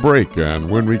take a break, and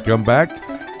when we come back,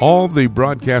 all the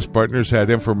broadcast partners had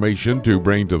information to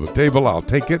bring to the table. I'll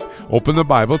take it, open the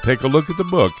Bible, take a look at the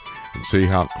book, and see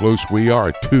how close we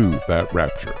are to that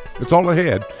rapture. It's all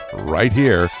ahead right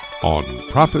here on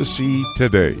Prophecy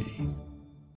Today.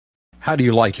 How do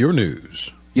you like your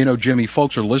news? You know, Jimmy,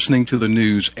 folks are listening to the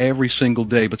news every single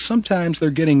day, but sometimes they're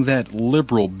getting that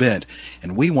liberal bent,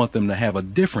 and we want them to have a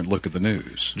different look at the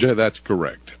news. Jay, that's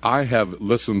correct. I have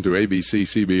listened to ABC,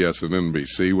 CBS, and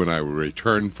NBC when I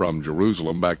returned from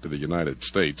Jerusalem back to the United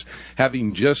States,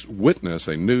 having just witnessed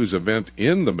a news event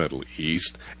in the Middle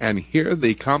East, and hear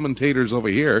the commentators over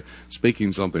here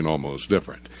speaking something almost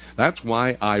different. That's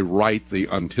why I write the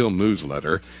Until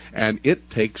newsletter, and it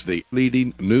takes the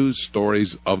leading news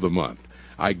stories of the month.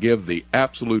 I give the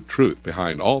absolute truth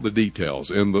behind all the details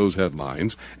in those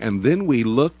headlines, and then we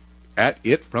look at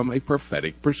it from a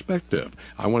prophetic perspective.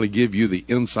 I want to give you the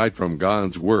insight from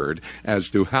God's Word as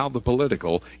to how the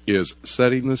political is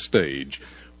setting the stage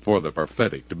for the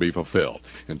prophetic to be fulfilled.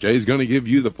 And Jay's going to give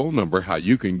you the phone number how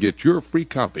you can get your free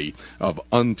copy of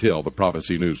Until the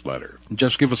Prophecy newsletter.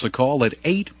 Just give us a call at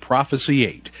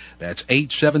 8-Prophecy-8. That's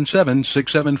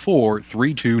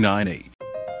 877-674-3298.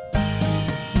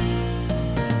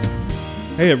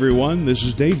 Hey everyone, this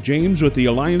is Dave James with the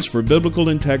Alliance for Biblical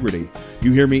Integrity.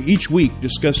 You hear me each week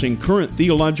discussing current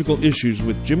theological issues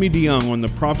with Jimmy DeYoung on the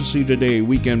Prophecy Today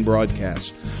weekend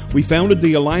broadcast. We founded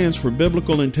the Alliance for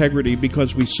Biblical Integrity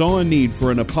because we saw a need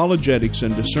for an apologetics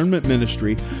and discernment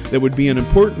ministry that would be an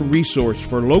important resource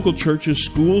for local churches,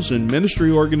 schools, and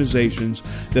ministry organizations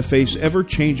that face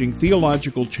ever-changing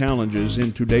theological challenges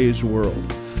in today's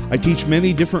world. I teach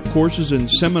many different courses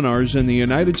and seminars in the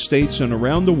United States and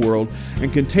around the world,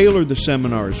 and can tailor the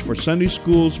seminars for Sunday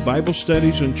schools, Bible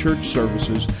studies, and church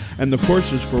services, and the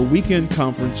courses for weekend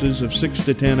conferences of 6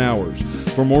 to 10 hours.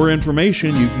 For more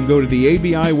information, you can go to the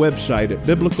ABI website at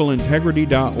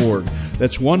biblicalintegrity.org.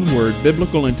 That's one word,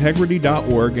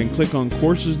 biblicalintegrity.org, and click on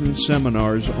Courses and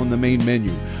Seminars on the main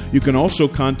menu. You can also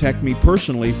contact me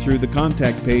personally through the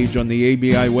contact page on the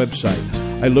ABI website.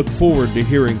 I look forward to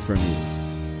hearing from you.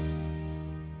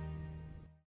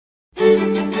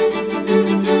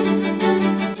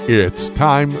 It's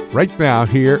time right now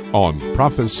here on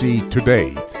Prophecy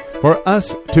Today for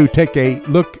us to take a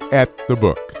look at the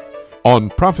book. On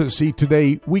Prophecy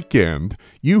Today weekend,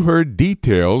 you heard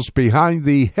details behind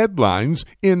the headlines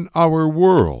in our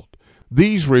world.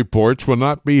 These reports will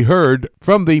not be heard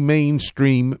from the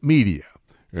mainstream media.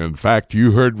 In fact,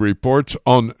 you heard reports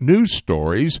on news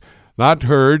stories not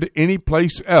heard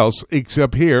anyplace else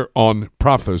except here on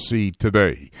Prophecy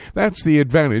Today. That's the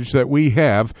advantage that we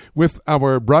have with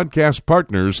our broadcast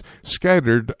partners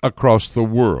scattered across the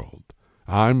world.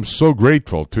 I'm so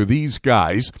grateful to these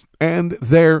guys and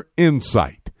their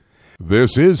insight.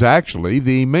 This is actually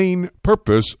the main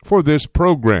purpose for this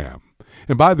program.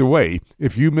 And by the way,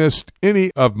 if you missed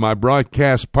any of my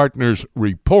broadcast partners'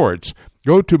 reports,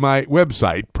 go to my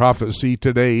website,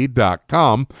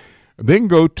 prophecytoday.com. Then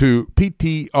go to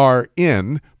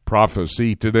PTRN,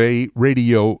 Prophecy Today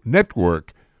Radio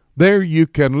Network. There you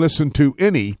can listen to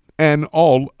any and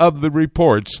all of the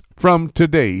reports from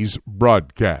today's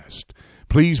broadcast.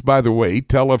 Please, by the way,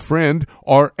 tell a friend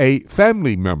or a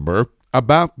family member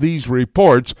about these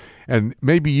reports, and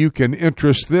maybe you can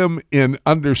interest them in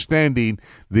understanding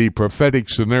the prophetic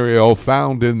scenario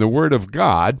found in the Word of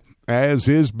God as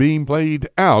is being played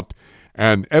out.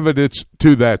 And evidence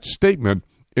to that statement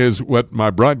is what my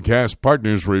broadcast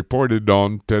partners reported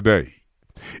on today.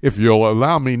 If you'll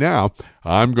allow me now,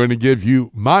 I'm going to give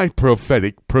you my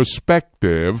prophetic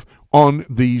perspective on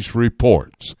these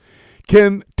reports.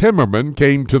 Ken Timmerman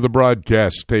came to the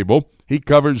broadcast table. He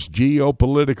covers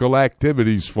geopolitical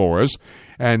activities for us,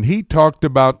 and he talked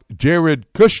about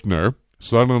Jared Kushner,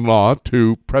 son-in-law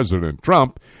to President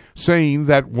Trump, saying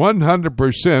that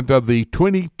 100% of the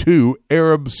 22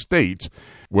 Arab states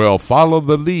will follow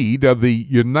the lead of the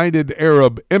United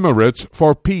Arab Emirates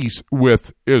for peace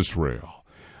with Israel.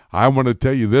 I want to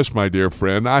tell you this, my dear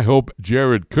friend. I hope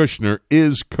Jared Kushner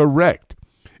is correct.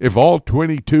 If all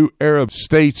 22 Arab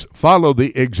states follow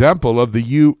the example of the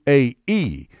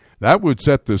UAE, that would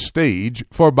set the stage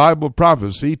for Bible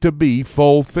prophecy to be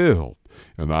fulfilled.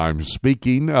 And I'm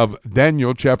speaking of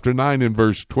Daniel chapter 9 and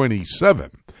verse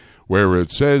 27, where it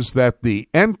says that the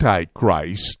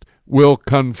Antichrist will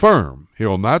confirm.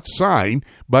 He'll not sign,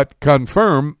 but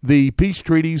confirm the peace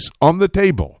treaties on the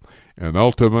table. And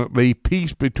ultimately,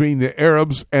 peace between the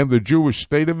Arabs and the Jewish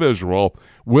state of Israel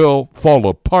will fall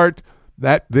apart.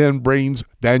 That then brings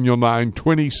Daniel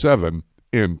 9:27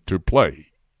 into play.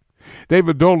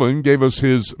 David Dolan gave us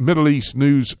his Middle East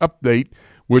news update,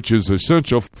 which is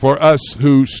essential for us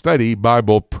who study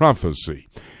Bible prophecy.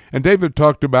 And David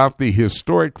talked about the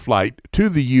historic flight to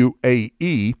the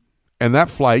UAE, and that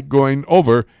flight going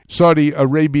over Saudi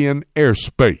Arabian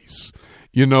airspace.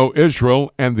 You know,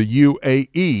 Israel and the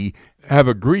UAE have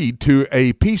agreed to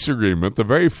a peace agreement, the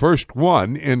very first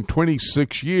one in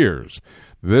 26 years.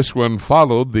 This one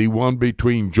followed the one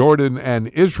between Jordan and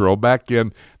Israel back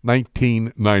in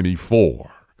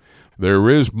 1994. There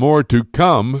is more to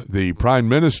come. The Prime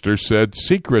Minister said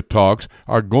secret talks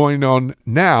are going on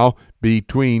now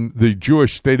between the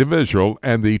Jewish state of Israel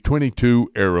and the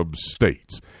 22 Arab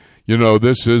states. You know,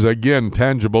 this is, again,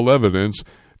 tangible evidence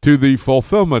to the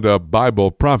fulfillment of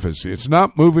Bible prophecy. It's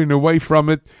not moving away from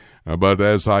it, but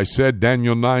as I said,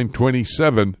 Daniel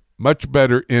 9:27 much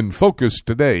better in focus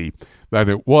today than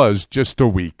it was just a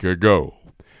week ago.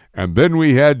 And then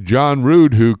we had John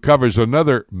Rood, who covers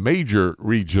another major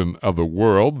region of the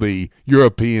world, the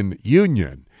European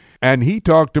Union. And he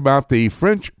talked about the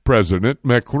French President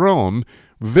Macron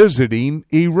visiting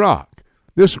Iraq.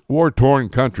 This war-torn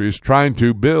country is trying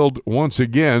to build once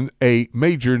again a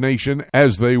major nation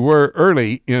as they were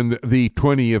early in the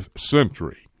 20th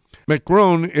century.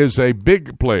 Macron is a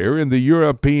big player in the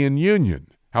European Union.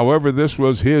 However, this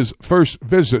was his first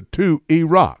visit to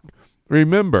Iraq.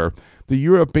 Remember, the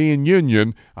European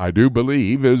Union, I do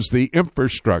believe, is the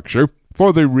infrastructure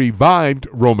for the revived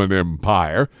Roman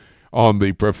Empire on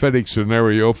the prophetic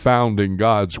scenario found in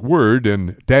God's Word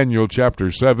in Daniel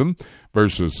chapter 7,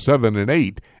 verses 7 and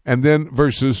 8, and then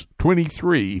verses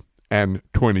 23 and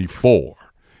 24.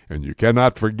 And you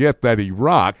cannot forget that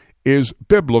Iraq is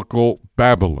biblical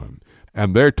Babylon.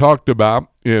 And they're talked about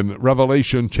in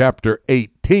Revelation chapter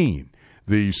 18.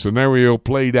 The scenario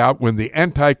played out when the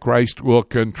Antichrist will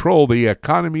control the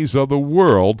economies of the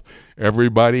world,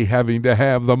 everybody having to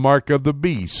have the mark of the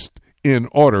beast in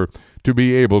order to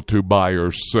be able to buy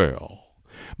or sell.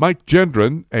 Mike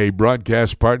Gendron, a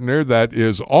broadcast partner that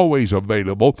is always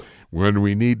available when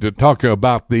we need to talk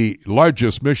about the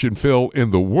largest mission field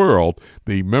in the world,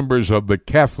 the members of the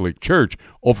Catholic Church,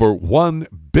 over 1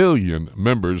 billion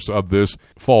members of this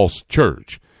false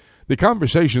church. The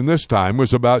conversation this time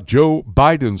was about Joe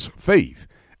Biden's faith,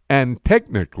 and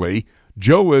technically,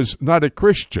 Joe is not a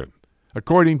Christian.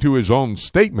 According to his own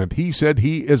statement, he said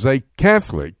he is a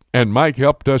Catholic, and Mike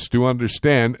helped us to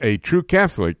understand a true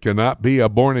Catholic cannot be a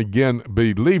born-again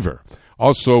believer.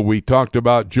 Also, we talked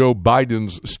about Joe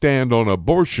Biden's stand on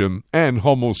abortion and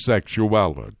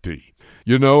homosexuality.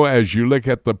 You know, as you look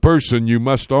at the person, you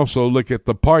must also look at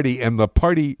the party and the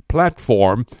party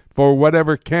platform for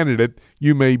whatever candidate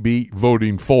you may be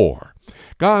voting for.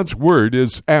 God's Word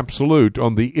is absolute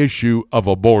on the issue of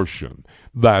abortion.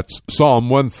 That's Psalm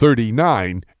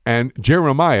 139 and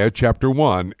Jeremiah chapter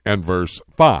 1 and verse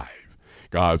 5.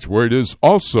 God's Word is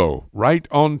also right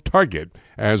on target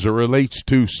as it relates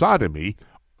to sodomy,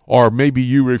 or maybe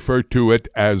you refer to it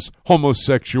as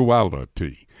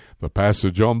homosexuality. The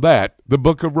passage on that, the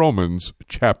book of Romans,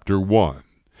 chapter 1.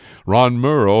 Ron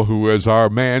Murrow, who is our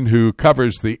man who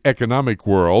covers the economic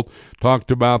world,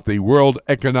 talked about the World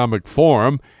Economic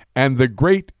Forum and the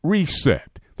Great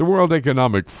Reset. The World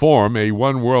Economic Forum, a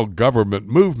one-world government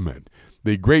movement.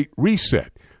 The Great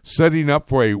Reset, setting up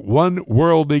for a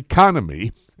one-world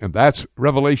economy, and that's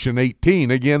Revelation 18,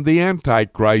 again, the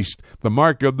Antichrist, the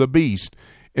mark of the beast,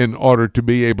 in order to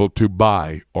be able to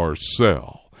buy or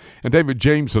sell. And David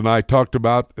James and I talked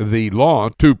about the law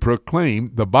to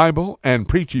proclaim the Bible and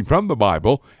preaching from the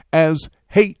Bible as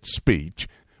hate speech.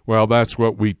 Well, that's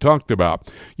what we talked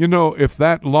about. You know, if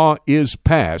that law is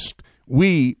passed,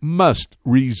 we must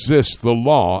resist the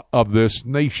law of this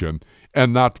nation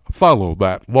and not follow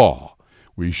that law.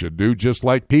 We should do just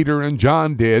like Peter and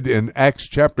John did in Acts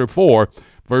chapter 4,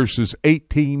 verses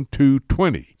 18 to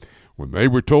 20. When they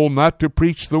were told not to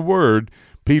preach the word,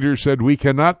 Peter said, we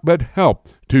cannot but help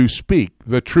to speak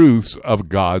the truths of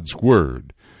God's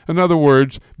Word. In other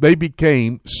words, they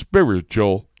became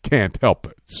spiritual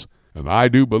can't-help-its. And I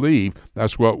do believe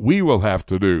that's what we will have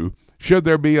to do should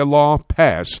there be a law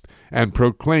passed and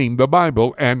proclaim the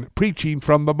Bible and preaching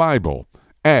from the Bible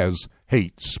as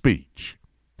hate speech.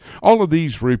 All of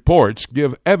these reports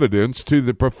give evidence to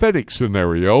the prophetic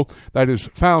scenario that is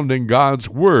found in God's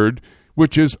Word,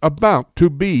 which is about to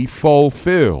be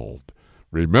fulfilled.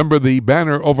 Remember, the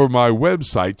banner over my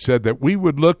website said that we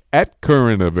would look at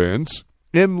current events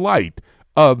in light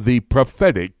of the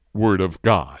prophetic Word of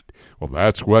God. Well,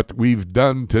 that's what we've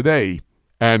done today,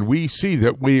 and we see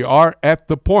that we are at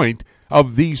the point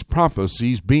of these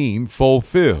prophecies being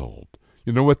fulfilled.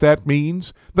 You know what that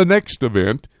means? The next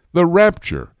event, the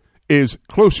rapture, is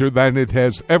closer than it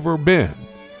has ever been.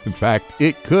 In fact,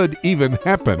 it could even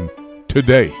happen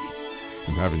today.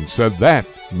 And having said that,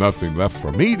 nothing left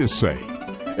for me to say,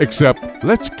 except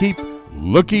let's keep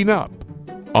looking up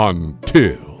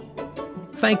until.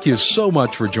 Thank you so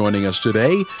much for joining us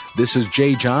today. This is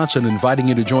Jay Johnson inviting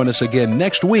you to join us again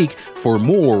next week for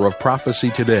more of Prophecy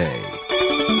Today.